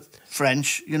and the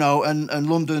French, you know, and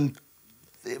London.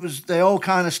 They all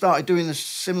kind of started doing this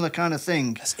similar kind of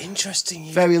thing. That's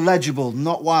interesting. Very legible,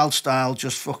 not wild style,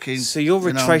 just fucking. So you're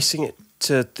retracing it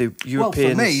to the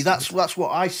Europeans. Well, for me, that's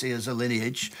what I see as a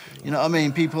lineage. You know what I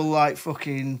mean? People like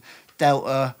fucking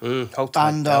Delta,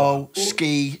 Bando,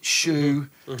 Ski, Shoe.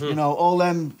 You know, all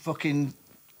them fucking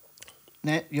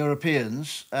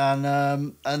Europeans,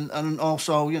 and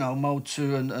also, you know, Mode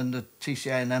 2 and the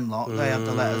TCA and them lot. They had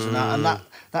the letters and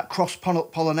that cross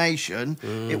pollination.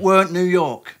 It weren't New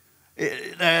York.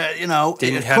 You know,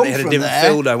 Didn't it have- come it had a from different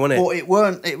there, feel though, wasn't it? But it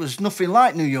weren't. It was nothing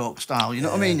like New York style. You know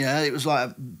what I mean? Yeah, it was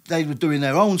like they were doing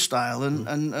their own style,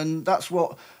 and that's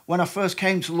what. When I first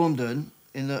came to London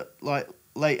in the late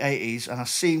 80s, and I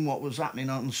seen what was happening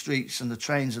on the streets and the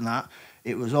trains and that,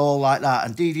 it was all like that.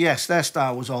 And DDS, their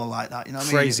style was all like that. You know what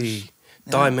I mean? Crazy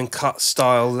diamond cut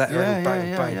style, lettering,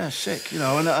 bang, bang. Yeah, sick. You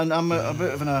know, and I'm a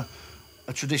bit of a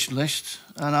traditionalist,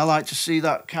 and I like to see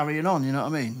that carrying on. You know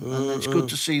what I mean? And it's good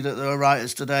to see that there are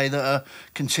writers today that are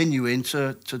continuing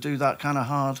to do that kind of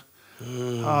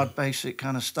hard, basic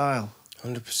kind of style.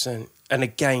 100%. And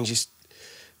again, just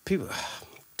people.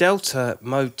 Delta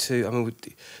Mode 2. I mean,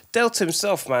 Delta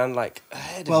himself, man, like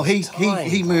ahead Well, of his time,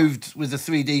 he moved with the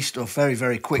 3D stuff very,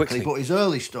 very quickly. But his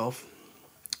early stuff,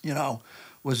 you know,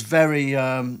 was very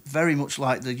much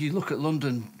like you look at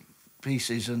London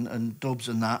pieces and dubs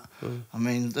and that. I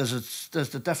mean, there's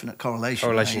a definite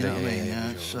correlation. There, you know what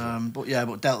I mean? Yeah.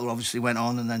 But Delta obviously went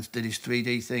on and then did his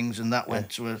 3D things, and that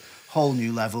went to a whole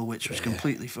new level, which was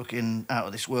completely fucking out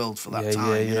of this world for that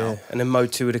time. You know? And then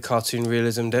Mode 2 with the cartoon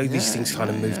realism, these things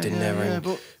kind of moved in there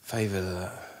in favour of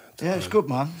that. Yeah, it's good,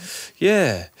 man.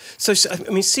 Yeah. So I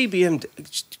mean, CBM.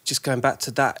 Just going back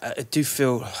to that, I do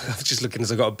feel. I was just looking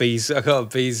as I got a bees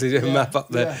map up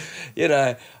there. You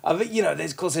know, I mean, you know,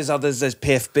 there's others. There's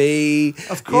PFB,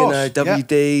 of course, you know,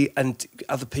 WD, and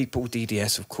other people.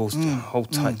 DDS, of course.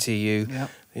 Hold tight to you. Yeah.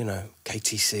 You know,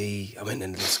 KTC. I mean,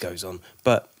 then the list goes on.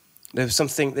 But there's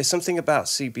something about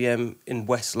CBM in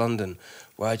West London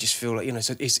where I just feel like, you know,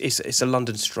 so it's a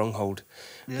London stronghold.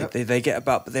 Yep. They get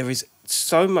about, but there is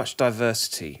so much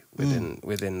diversity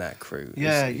within that crew.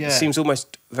 It seems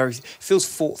almost feels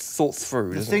thought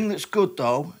through. The thing that's good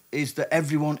though is that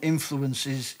everyone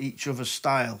influences each other's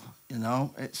style. You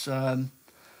know, it's not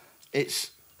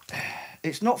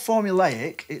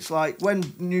formulaic. It's like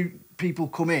when new people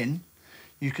come in,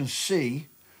 you can see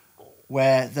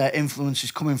where their influence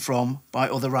is coming from by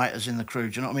other writers in the crew.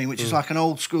 Do you know what I mean? Which is like an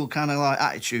old school kind of like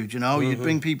attitude, you know? You'd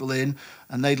bring people in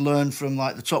and they'd learn from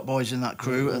like the top boys in that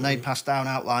crew and they'd pass down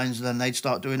outlines and then they'd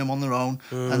start doing them on their own.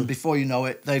 And before you know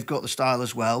it, they've got the style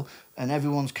as well. And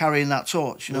everyone's carrying that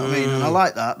torch, you know what I mean? And I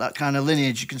like that kind of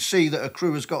lineage. You can see that a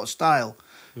crew has got a style.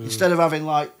 Instead of having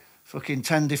like fucking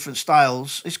 10 different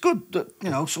styles, it's good that, you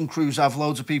know, some crews have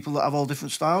loads of people that have all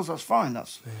different styles. That's fine.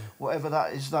 That's whatever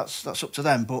that is, that's up to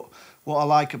them. But what I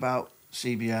like about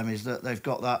CBM is that they've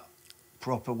got that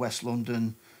proper West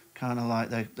London kind of like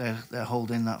they're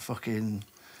holding that fucking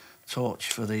torch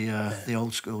for the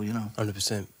old school, you know.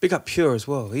 100%. Big up Pure as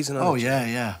well. He's another. Oh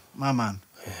yeah, my man.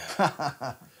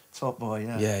 Yeah. Top boy,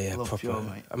 yeah. Yeah, love proper. Pure,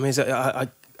 mate. I mean, I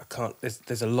can't.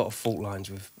 There's a lot of fault lines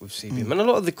with CBM, and a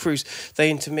lot of the crews they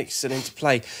intermix and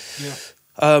interplay. Yeah.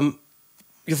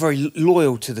 You're very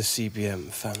loyal to the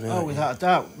CBM family. Oh, without a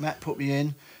doubt. Matt put me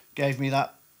in, gave me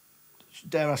that,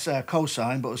 dare I say, a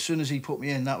cosign, but as soon as he put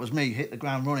me in, that was me. Hit the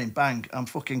ground running, bang. I'm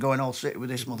fucking going all city with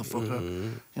this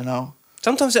motherfucker, you know.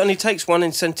 Sometimes it only takes one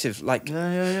incentive, like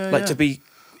to be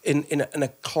in a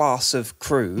class of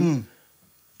crew.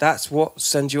 That's what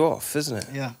sends you off, isn't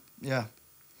it? Yeah.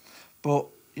 But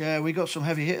yeah, we got some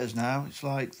heavy hitters now. It's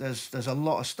like there's a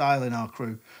lot of style in our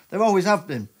crew. There always have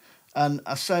been. And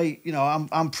I say, you know,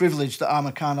 I'm privileged that I'm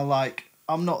a kind of like,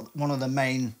 I'm not one of the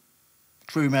main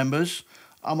crew members.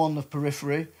 I'm on the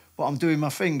periphery, but I'm doing my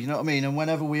thing, you know what I mean? And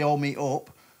whenever we all meet up,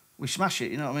 we smash it,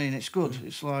 you know what I mean? It's good.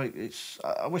 It's like,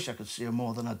 I wish I could see them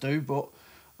more than I do, but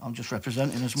I'm just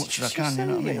representing as much as I can, you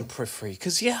know what I mean? Periphery,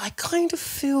 because I kind of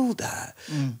feel that.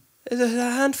 There's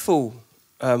a handful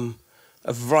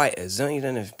of writers, don't you?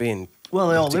 Don't know if being... Well,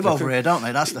 they all live over here, don't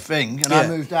they? That's the thing. And I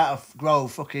moved out of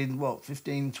Grove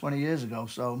 15, 20 years ago,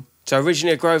 so... So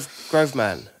originally a Grove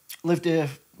man? Lived here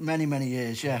many, many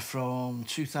years, from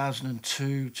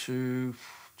 2002 to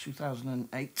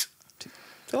 2008.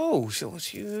 Oh, so it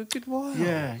was you a good while.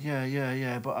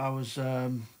 Yeah. But I was...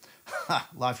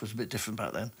 life was a bit different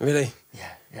back then. Really?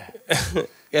 Yeah.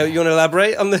 Yeah, you want to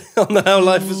elaborate on the how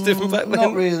life was different back then?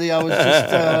 Not really. I was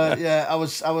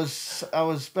just I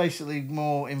was basically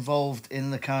more involved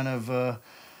in the kind of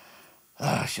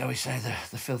shall we say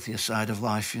the filthier side of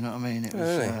life. You know what I mean? It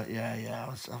was really? I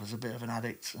was a bit of an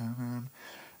addict.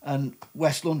 And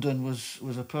West London was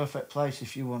a perfect place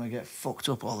if you want to get fucked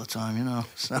up all the time, you know.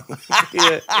 So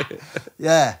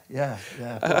yeah.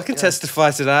 I can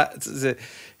testify to that.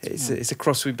 It's a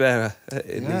cross we bear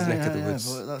in these neck of the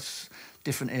woods. But that's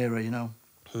different era, you know.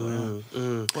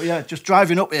 But yeah, just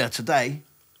driving up here today,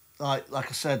 like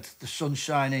I said, the sun's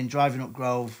shining, driving up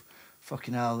Grove,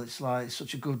 fucking hell, it's like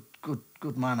such a good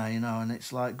manner, you know, and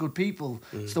it's like good people.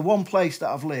 It's the one place that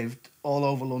I've lived all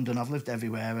over London. I've lived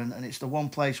everywhere, and it's the one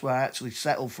place where I actually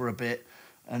settled for a bit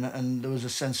and there was a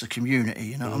sense of community.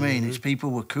 You know what I mean? It's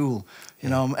people were cool. You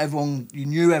know, everyone, you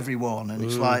knew everyone, and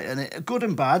it's like, and it, good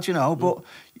and bad, you know, but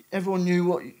everyone knew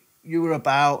what you were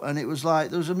about, and it was like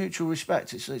there was a mutual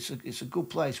respect. It's a good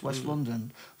place, West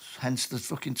London. Hence the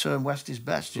fucking term "West is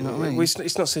best." You know what I mean? Well,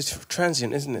 it's not so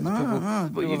transient, isn't it? No.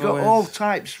 But you got all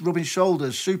types rubbing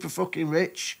shoulders, super fucking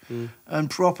rich, and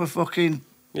proper fucking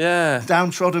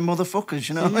downtrodden motherfuckers.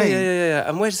 You know what I mean? Yeah.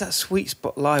 And where does that sweet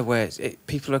spot lie? Where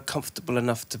people are comfortable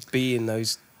enough to be in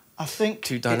those? I think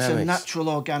two dynamics. It's a natural,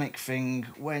 organic thing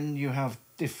when you have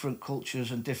different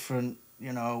cultures and different,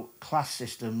 you know, class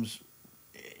systems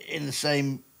in the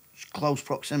same close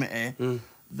proximity.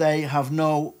 They have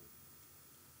no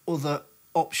other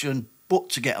option but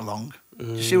to get along. Do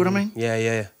you see what I mean?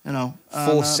 Yeah. You know,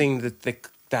 forcing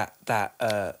that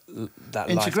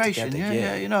integration. Life together.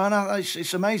 Yeah. You know, and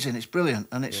it's amazing. It's brilliant,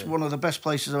 and it's one of the best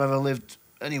places I've ever lived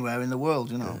anywhere in the world.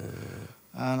 You know,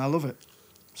 and I love it.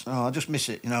 So I just miss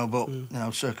it. You know, but you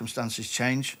know, circumstances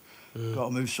change. Got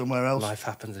to move somewhere else. Life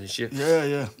happens and shit.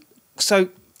 Yeah. So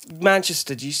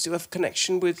Manchester, do you still have a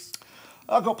connection with?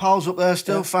 I've got pals up there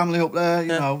still, family up there, you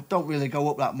know, don't really go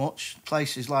up that much.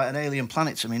 Place is like an alien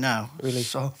planet to me now. Really?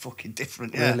 So fucking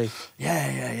different, yeah. Really?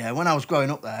 Yeah. When I was growing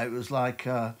up there, it was like,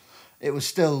 it was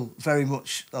still very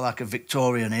much like a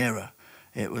Victorian era.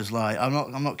 It was like,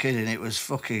 I'm not kidding, it was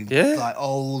fucking like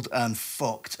old and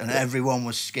fucked, and everyone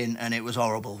was skint, and it was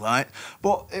horrible, right?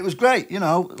 But it was great, you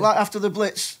know, like after the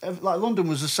Blitz, like London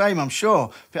was the same, I'm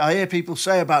sure. But I hear people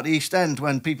say about the East End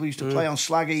when people used to play on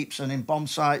slag heaps and in bomb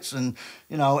sites, and,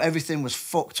 you know, everything was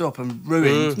fucked up and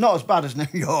ruined. Not as bad as New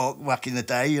York back in the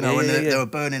day, you know, when they were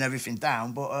burning everything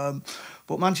down.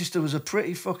 But Manchester was a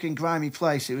pretty fucking grimy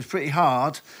place. It was pretty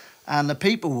hard. And the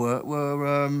people were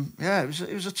it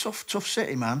was a tough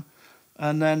city, man.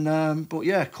 And then, but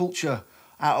yeah, culture.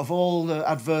 Out of all the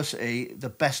adversity, the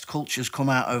best cultures come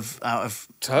out of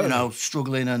totally. You know,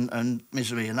 struggling and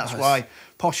misery, and that's why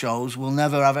poshos will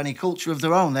never have any culture of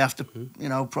their own. They have to, you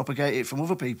know, propagate it from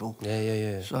other people.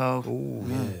 Yeah. So,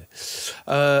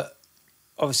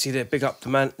 obviously, they big up the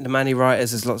Manny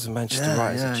writers. There's lots of Manchester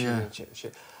writers.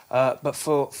 Shit. But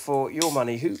for your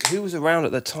money, who was around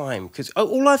at the time? Because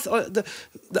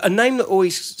a name that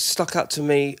always stuck out to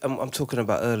me, I'm talking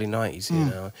about early 90s, you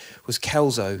know, was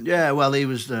Kelso. Yeah, well, he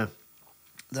was the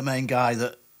main guy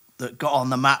that got on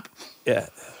the map. Yeah.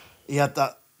 He had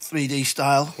that 3D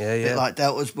style, a bit like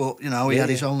Delta's, but, you know, he had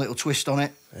his own little twist on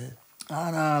it. Yeah.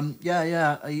 And,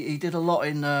 he did a lot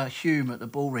in Hume at the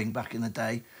Bullring back in the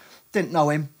day. Didn't know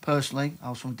him personally. I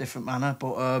was from a different manner,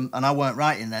 but and I weren't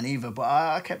writing then either. But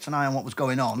I kept an eye on what was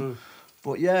going on.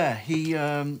 But yeah, he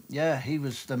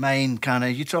was the main kind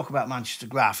of. You talk about Manchester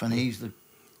Graff, and he's the.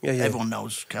 Everyone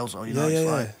knows Kelso, you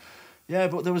know. Yeah,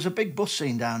 but there was a big bus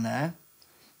scene down there.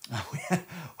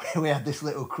 We had this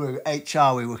little crew,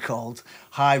 HR we were called,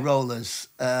 High Rollers,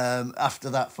 after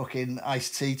that fucking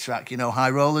Ice-T track, you know, High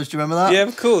Rollers, do you remember that? Yeah,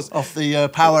 of course. Off the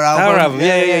Power album. Power album,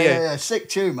 yeah. Sick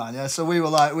tune, man, yeah. So we were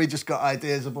like, we just got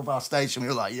ideas above our station, we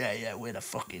were like, we're the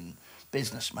fucking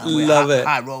business, man. We're Love it.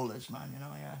 High Rollers, man, you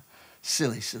know,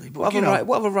 Silly. But,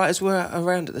 what other writers were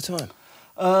around at the time?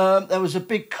 There was a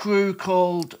big crew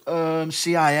called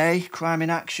CIA, Crime in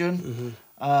Action.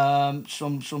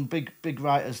 Some big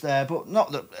writers there, but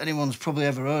not that anyone's probably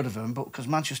ever heard of them, but because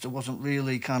Manchester wasn't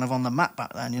really kind of on the map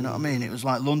back then, you know what I mean? It was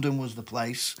like London was the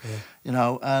place, you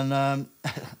know, and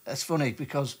it's funny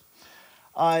because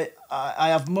I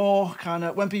have more kind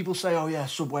of, when people say, oh yeah,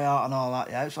 subway art and all that,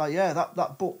 it's like,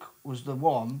 that book was the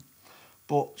one,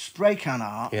 but spray can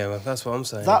art, well, that's what I'm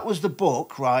saying. That was the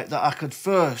book, right, that I could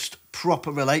first proper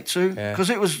relate to,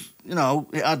 because it was, you know,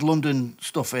 it had London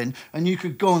stuff in, and you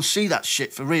could go and see that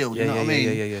shit for real. You know what I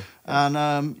mean? Yeah.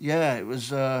 And it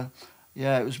was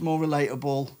more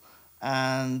relatable,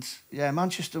 and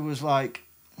Manchester was like,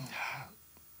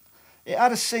 it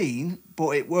had a scene,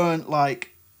 but it weren't like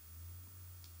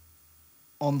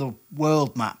on the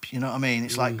world map, you know what I mean?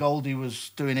 It's like Goldie was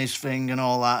doing his thing and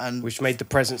all that, and which made the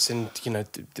presence in, you know,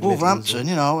 the Wolverhampton.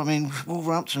 You know, I mean,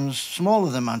 Wolverhampton's smaller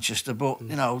than Manchester, but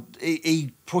you know,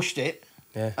 he pushed it,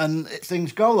 and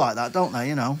things go like that, don't they?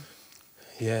 You know.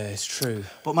 Yeah, it's true.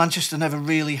 But Manchester never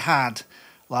really had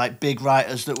like big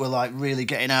writers that were like really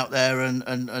getting out there and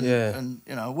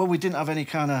you know, well, we didn't have any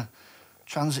kind of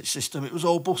transit system. It was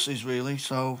all buses really,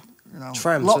 so. You know,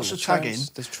 trams, lots of tagging.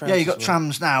 Trams you got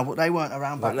trams now, but they weren't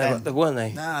around back then. Weren't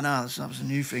they? No, that was a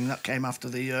new thing that came after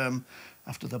the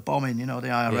bombing. You know, the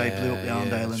IRA blew up the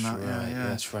Arndale and that. Right, yeah,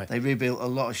 that's right. They rebuilt a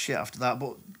lot of shit after that.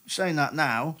 But saying that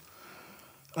now,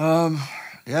 I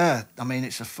mean,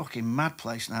 it's a fucking mad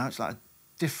place now. It's like a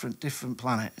different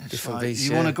planet. It's Different like, beast,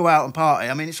 you want to go out and party.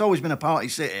 I mean, it's always been a party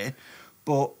city,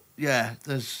 But yeah,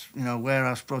 there's, you know,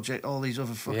 Warehouse Project, all these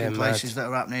other fucking places that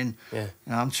are happening. Yeah.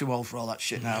 You know, I'm too old for all that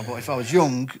shit now, but if I was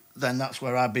young, then that's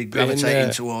where I'd be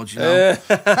gravitating towards, you know.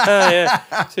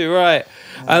 Yeah, too right.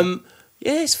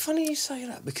 Yeah, it's funny you say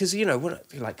that because, you know,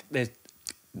 like there's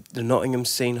the Nottingham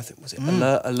scene, I think, was it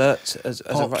Alert as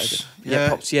a writer? Yeah.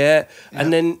 Pops, yeah.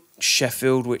 And then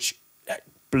Sheffield, which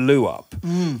blew up,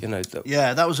 you know.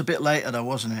 Yeah, that was a bit later though,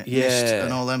 wasn't it? Yeah. Mist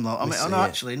and all them lot. I mean,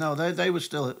 actually, no, they were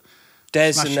still...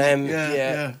 Des and them,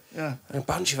 yeah. And a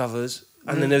bunch of others.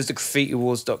 And then there's the Graffiti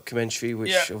Awards documentary,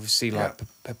 which obviously, like...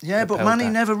 but Manny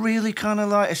never really kind of,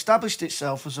 like, established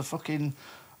itself as a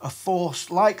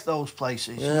force like those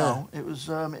places, you know. It was,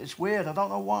 it's weird, I don't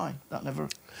know why. That never...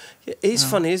 Yeah, it is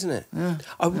funny, isn't it? Yeah.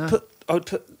 I would put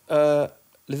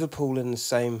Liverpool in the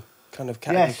same kind of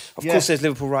category. Yes, of course, there's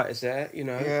Liverpool writers there, you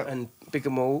know, and big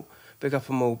up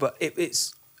them all. But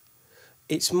it's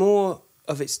more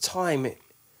of its time.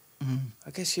 I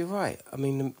guess you're right. I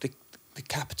mean, the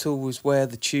capital was where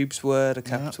the tubes were. The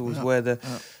capital was where the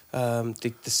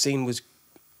scene was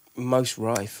most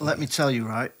rife. Let me tell you,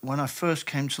 right, when I first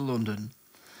came to London,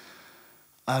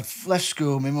 I'd left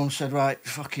school. My mum said, right,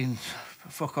 fuck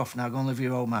off now, go and live with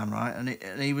your old man, right?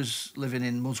 And he was living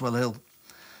in Muswell Hill.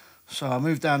 So I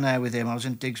moved down there with him. I was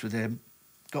in digs with him,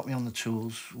 got me on the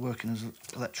tools, working as an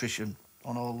electrician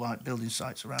on all like building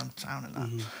sites around town and that.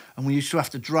 And we used to have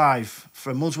to drive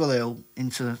from Muswell Hill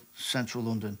into central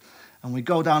London. And we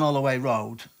go down Holloway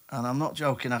Road, and I'm not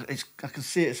joking, I can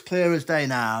see it as clear as day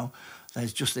now.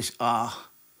 There's just this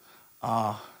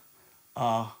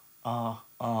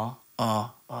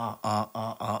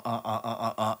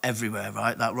everywhere,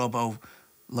 right? That robo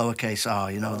lowercase r,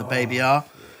 you know, the baby r.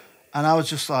 And I was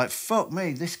just like, fuck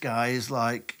me, this guy is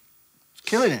like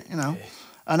killing it, you know.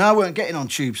 And I weren't getting on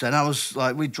tubes then. I was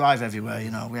like, we'd drive everywhere, you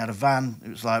know. We had a van. It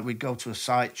was like we'd go to a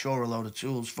site, chore a load of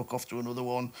tools, fuck off to another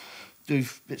one, do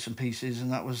bits and pieces,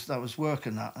 and that was work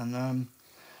and that. And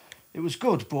it was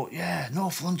good. But yeah,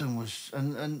 North London was,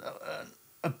 and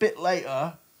a bit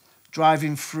later,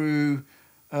 driving through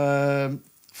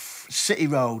City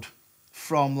Road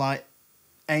from like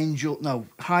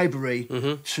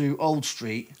Highbury to Old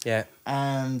Street. Yeah.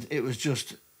 And it was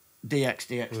just DX.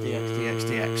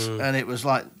 And it was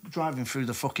like driving through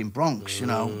the fucking Bronx, you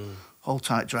know. Hold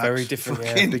tight drags. Very different,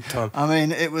 yeah, big time. I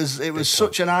mean, it was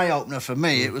such an eye-opener for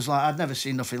me. It was like, I'd never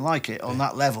seen nothing like it on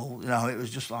that level. You know, it was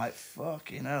just like,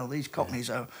 fucking hell, these Cockneys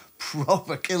are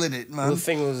proper killing it, man. Well, the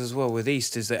thing was as well with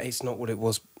East is that it's not what it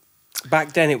was.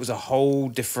 Back then, it was a whole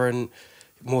different,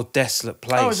 more desolate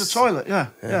place. Oh, it was a toilet, yeah.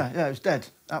 It was dead.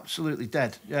 Absolutely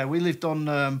dead. Yeah, we lived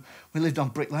on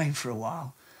Brick Lane for a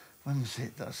while. When was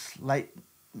it? That's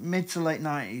mid to late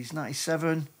 90s,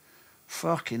 97.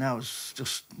 Fucking hell, it was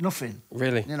just nothing.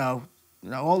 Really? You know,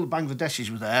 all the Bangladeshis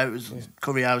were there. It was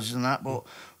curry houses and that, but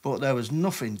there was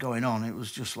nothing going on. It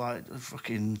was just like a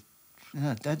fucking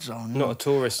dead zone. Not a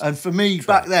tourist. And for me,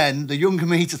 back then, the younger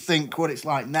me to think what it's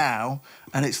like now,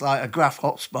 and it's like a Graff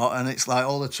hotspot, and it's like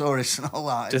all the tourists and all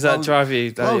that. Does that drive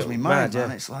you? Blows me mind, mad,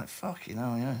 man. It's like, fucking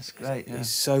hell, yeah, it's great. Yeah. It's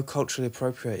so culturally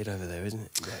appropriated over there, isn't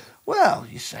it? Yeah. Well,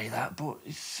 you say that, but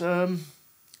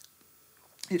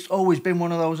it's always been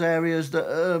one of those areas that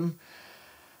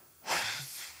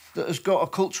that has got a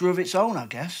culture of its own, I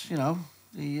guess. You know,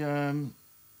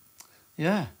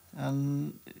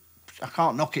 and I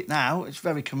can't knock it now. It's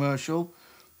very commercial,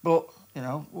 but you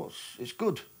know, it's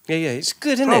good. Yeah, it's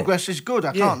good, isn't Progress is good.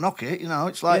 I can't knock it. You know,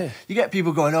 it's like you get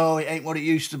people going, "Oh, it ain't what it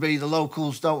used to be. The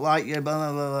locals don't like you."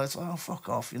 Blah blah blah. It's like, oh, fuck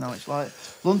off. You know, it's like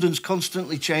London's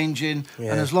constantly changing,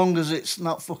 and as long as it's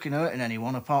not fucking hurting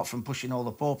anyone, apart from pushing all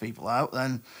the poor people out,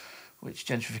 then which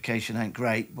gentrification ain't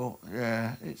great. But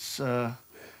yeah, it's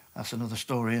that's another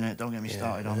story, innit? Don't get me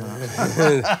started on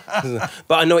that.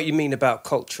 But I know what you mean about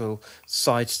cultural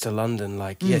sides to London.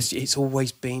 Like, yes, it's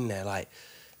always been there. Like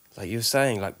you were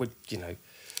saying, like you know.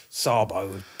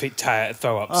 Sabo,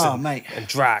 THROWUPS, and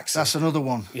Drax. That's another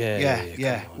one.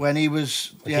 Yeah. When he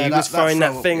was, throwing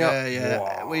that thing up. Yeah.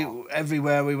 Wow.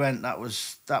 Everywhere we went, that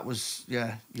was,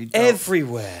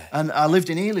 everywhere. And I lived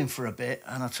in Ealing for a bit,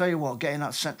 and I tell you what, getting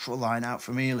that central line out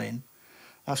from Ealing,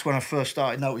 that's when I first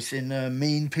started noticing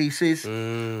mean pieces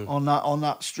on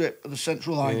that strip of the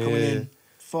central line coming in.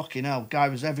 Fucking hell, guy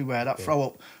was everywhere. That throw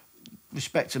up,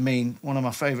 respect to Mean, one of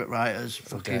my favourite writers,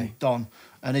 fucking Don,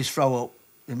 and his throw up.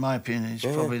 In my opinion, it's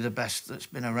probably the best that's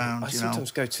been around. I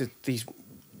sometimes go to these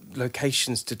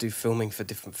locations to do filming for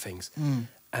different things.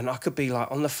 And I could be like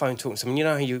on the phone talking to someone. You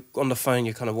know how you on the phone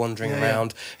you're kind of wandering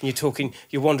around and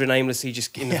you're wandering aimlessly,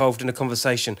 just involved in a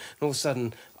conversation. And all of a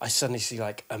sudden, I suddenly see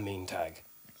like a mean tag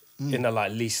in the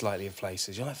like least likely of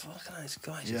places. You're like, fuck, this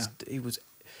guy he was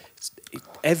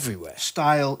everywhere.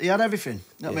 Style. He had everything.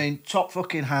 You know what I mean? Top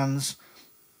fucking hands,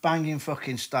 banging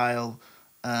fucking style,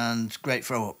 and great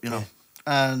throw up, you know.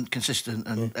 And consistent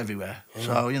and everywhere. Yeah.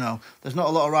 So, you know, there's not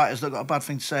a lot of writers that got a bad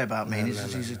thing to say about me.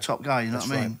 He's a top guy, you know what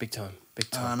I mean? Right. Big time.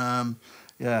 And,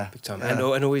 yeah. Big time.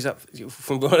 Yeah. And always up,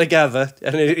 from what I gather,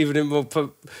 and even in more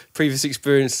previous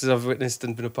experiences I've witnessed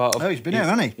and been a part of. Oh, he's been here,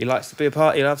 hasn't he? He likes to be a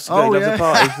part. He loves to go. He loves a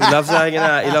party. He loves hanging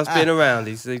out. He loves being around.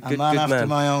 He's a good man. After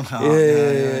my own heart.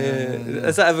 Yeah.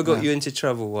 Has that ever got you into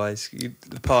trouble, Wise?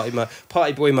 The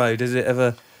party boy mode, has it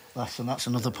ever... That's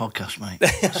another podcast, mate.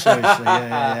 Seriously,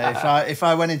 yeah. If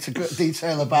I went into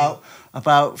detail about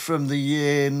from the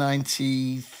year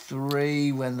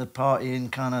 '93 when the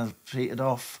partying kind of petered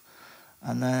off,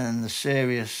 and then the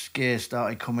serious gear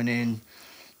started coming in,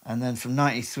 and then from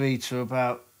 '93 to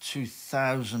about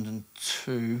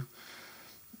 2002,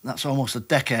 that's almost a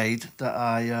decade that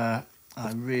I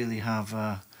really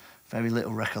have very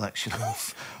little recollection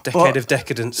of. Decade of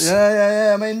decadence.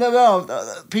 Yeah. I mean, no,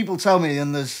 people tell me,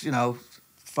 and there's, you know,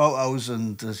 photos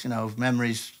and there's, you know,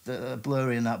 memories that are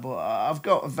blurry and that, but I've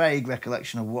got a vague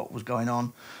recollection of what was going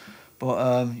on.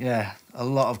 But, yeah, a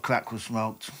lot of crack was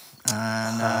smoked.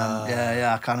 And,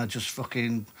 I kind of just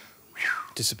fucking...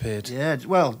 Disappeared. Yeah,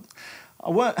 well,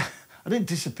 I didn't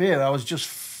disappear, I was just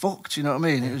fucked, you know what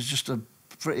I mean? It was just a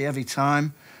pretty heavy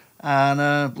time.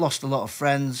 And lost a lot of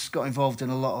friends, got involved in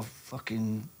a lot of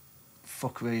fucking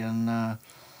fuckery and,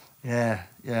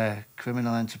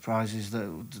 criminal enterprises that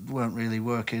weren't really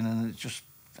working, and it just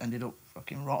ended up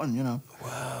fucking rotten, you know.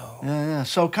 Wow. Yeah.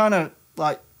 So kind of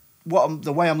like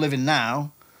the way I'm living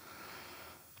now,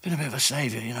 I've been a bit of a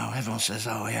saviour, you know. Everyone says,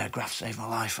 oh, yeah, Graff saved my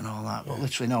life and all that. But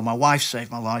literally, no, my wife saved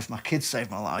my life, my kids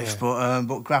saved my life. Yeah.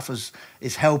 But Graff is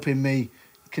helping me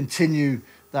continue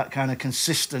that kind of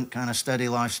consistent, kind of steady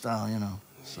lifestyle, you know.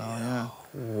 So, yeah.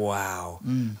 Wow.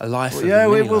 A life of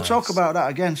we'll talk about that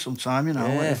again sometime, you know.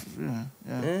 Yeah.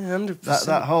 100%.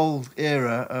 That whole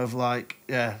era of, like,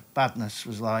 badness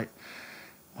was like,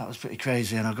 that was pretty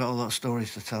crazy, and I've got a lot of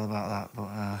stories to tell about that. But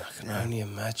I can only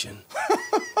imagine.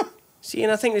 See,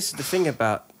 and I think this is the thing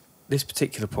about this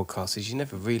particular podcast is you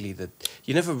never really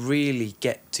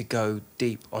get to go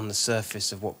deep on the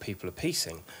surface of what people are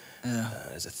piecing. Yeah.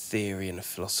 There's a theory and a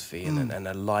philosophy and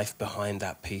a life behind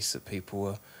that piece that people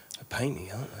are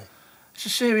painting, aren't they? It's a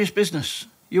serious business.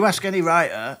 You ask any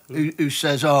writer who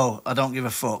says, oh, I don't give a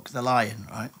fuck, they're lying,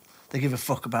 right? They give a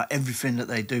fuck about everything that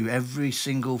they do, every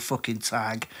single fucking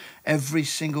tag, every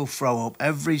single throw-up,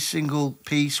 every single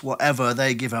piece, whatever,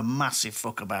 they give a massive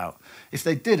fuck about. If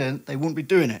they didn't, they wouldn't be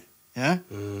doing it. Yeah?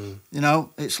 You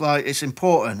know, it's like, it's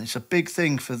important. It's a big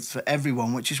thing for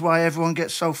everyone, which is why everyone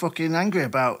gets so fucking angry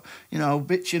about, you know,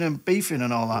 bitching and beefing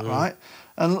and all that, right?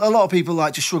 And a lot of people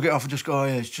like to shrug it off and just go, oh,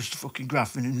 yeah, it's just fucking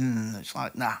graphing. It's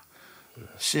like, nah.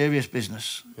 Serious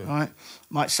business, right?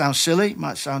 Might sound silly,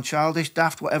 might sound childish,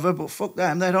 daft, whatever, but fuck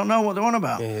them, they don't know what they're on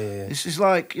about. This is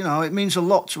like, you know, it means a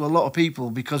lot to a lot of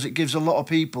people because it gives a lot of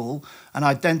people an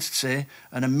identity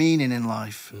and a meaning in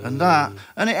life, and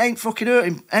it ain't fucking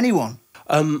hurting anyone.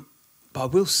 But I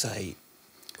will say,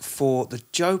 for the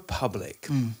Joe public,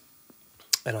 and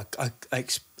I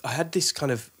had this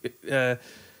kind of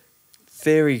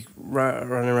theory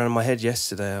running around in my head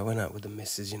yesterday. I went out with the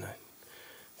missus, you know.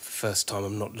 First time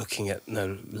I'm not looking at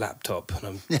no laptop and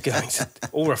I'm going to,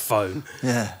 or a phone.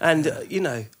 Yeah. And, you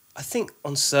know, I think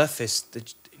on surface, the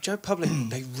Joe public,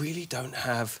 they really don't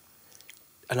have,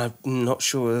 and I'm not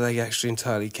sure they actually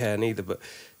entirely care neither, but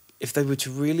if they were to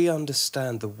really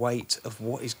understand the weight of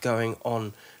what is going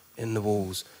on in the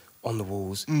walls, on the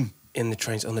walls, in the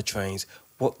trains, on the trains,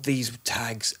 what these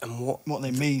tags and what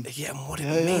they mean. And what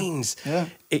it means. Yeah.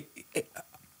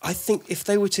 I think if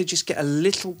they were to just get a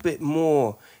little bit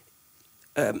more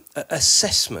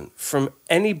assessment from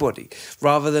anybody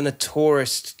rather than a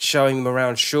tourist showing them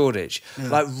around Shoreditch,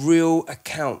 like real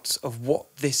accounts of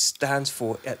what this stands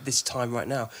for at this time right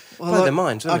now. Blow their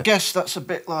minds, I guess that's a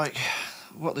bit like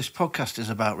what this podcast is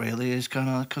about, really, is kind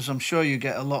of, because I'm sure you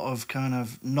get a lot of kind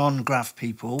of non-graph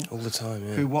people all the time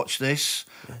who watch this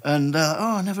and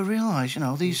I never realised, you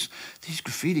know, these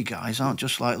graffiti guys aren't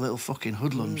just like little fucking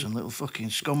hoodlums and little fucking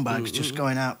scumbags just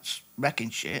going out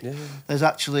wrecking shit. There's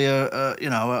actually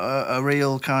a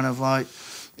real kind of like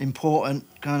important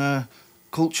kind of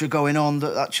culture going on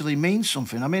that actually means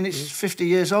something. I mean, it's 50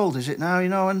 years old, is it now, you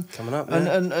know, and coming up,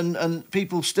 and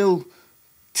people still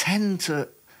tend to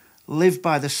live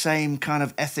by the same kind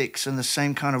of ethics and the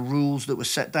same kind of rules that were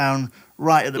set down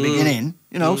right at the beginning.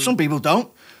 You know, some people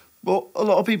don't, but a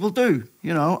lot of people do.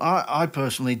 You know, I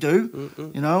personally do,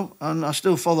 you know, and I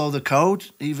still follow the code,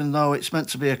 even though it's meant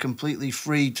to be a completely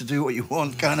free to do what you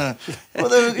want kind of.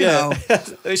 Well, you know,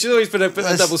 it should always put a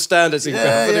double standards in graph,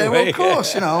 yeah, anyway. well, of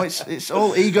course, you know, it's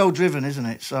all ego driven, isn't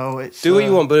it? So it's do what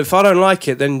you want, but if I don't like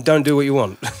it, then don't do what you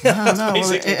want. No,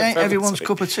 well, it ain't everyone's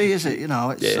cup of tea, is it? You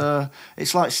know,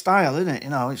 it's like style, isn't it? You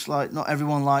know, it's like not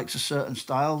everyone likes a certain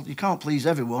style. You can't please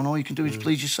everyone. All you can do is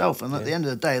please yourself, and at the end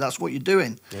of the day, that's what you're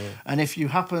doing. Yeah. And if you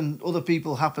other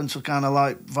people happen to kind of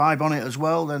like vibe on it as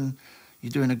well, then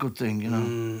you're doing a good thing, you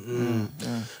know.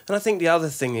 Yeah. And I think the other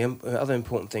thing, the other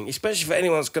important thing, especially for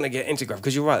anyone that's going to get into graph,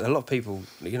 because you're right, a lot of people,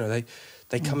 you know,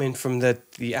 they come in from the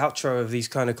outro of these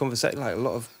kind of conversations. Like a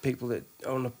lot of people that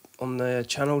on the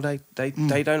channel, they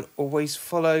don't always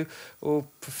follow or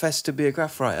profess to be a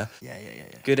graph writer. Yeah.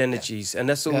 Good energies, and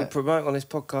that's all we promote on this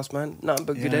podcast, man. Nothing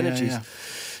but good energies. Yeah.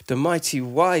 The mighty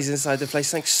Wise inside the place.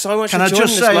 Thanks so much for joining us. Can I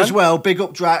just say man. as well, big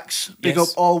up Drax, big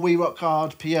Yes. up all We Rock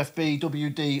Hard, PFB,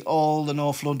 WD, all the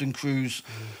North London crews.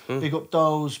 Big up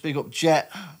Doze, big up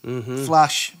Jet,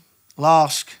 Flash,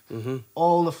 Larsk,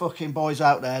 all the fucking boys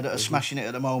out there that are smashing it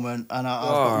at the moment, and I've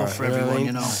got love for everyone,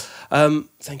 you know.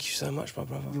 Thank you so much, my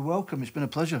brother. You're welcome. It's been a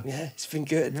pleasure. Yeah, it's been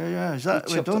good. Yeah. Is that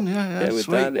we're done? Yeah, we're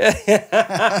sweet. done. Yeah.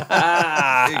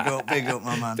 Big up,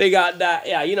 my man. Big up that.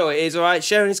 Yeah, you know what it is, all right?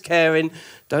 Sharing is caring.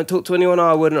 Don't talk to anyone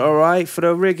I wouldn't, all right? For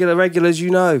the regulars, you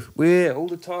know. We're here all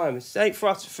the time. It ain't for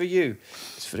us, it's for you.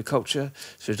 It's for the culture.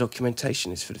 It's for the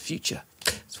documentation. It's for the future.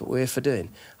 That's what we're here for doing,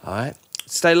 all right?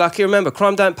 Stay lucky. Remember,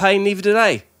 crime don't pay, neither do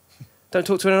they. Don't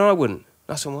talk to anyone I wouldn't.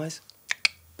 Nice one, Wise.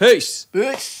 Peace.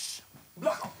 Peace.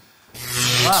 Wow.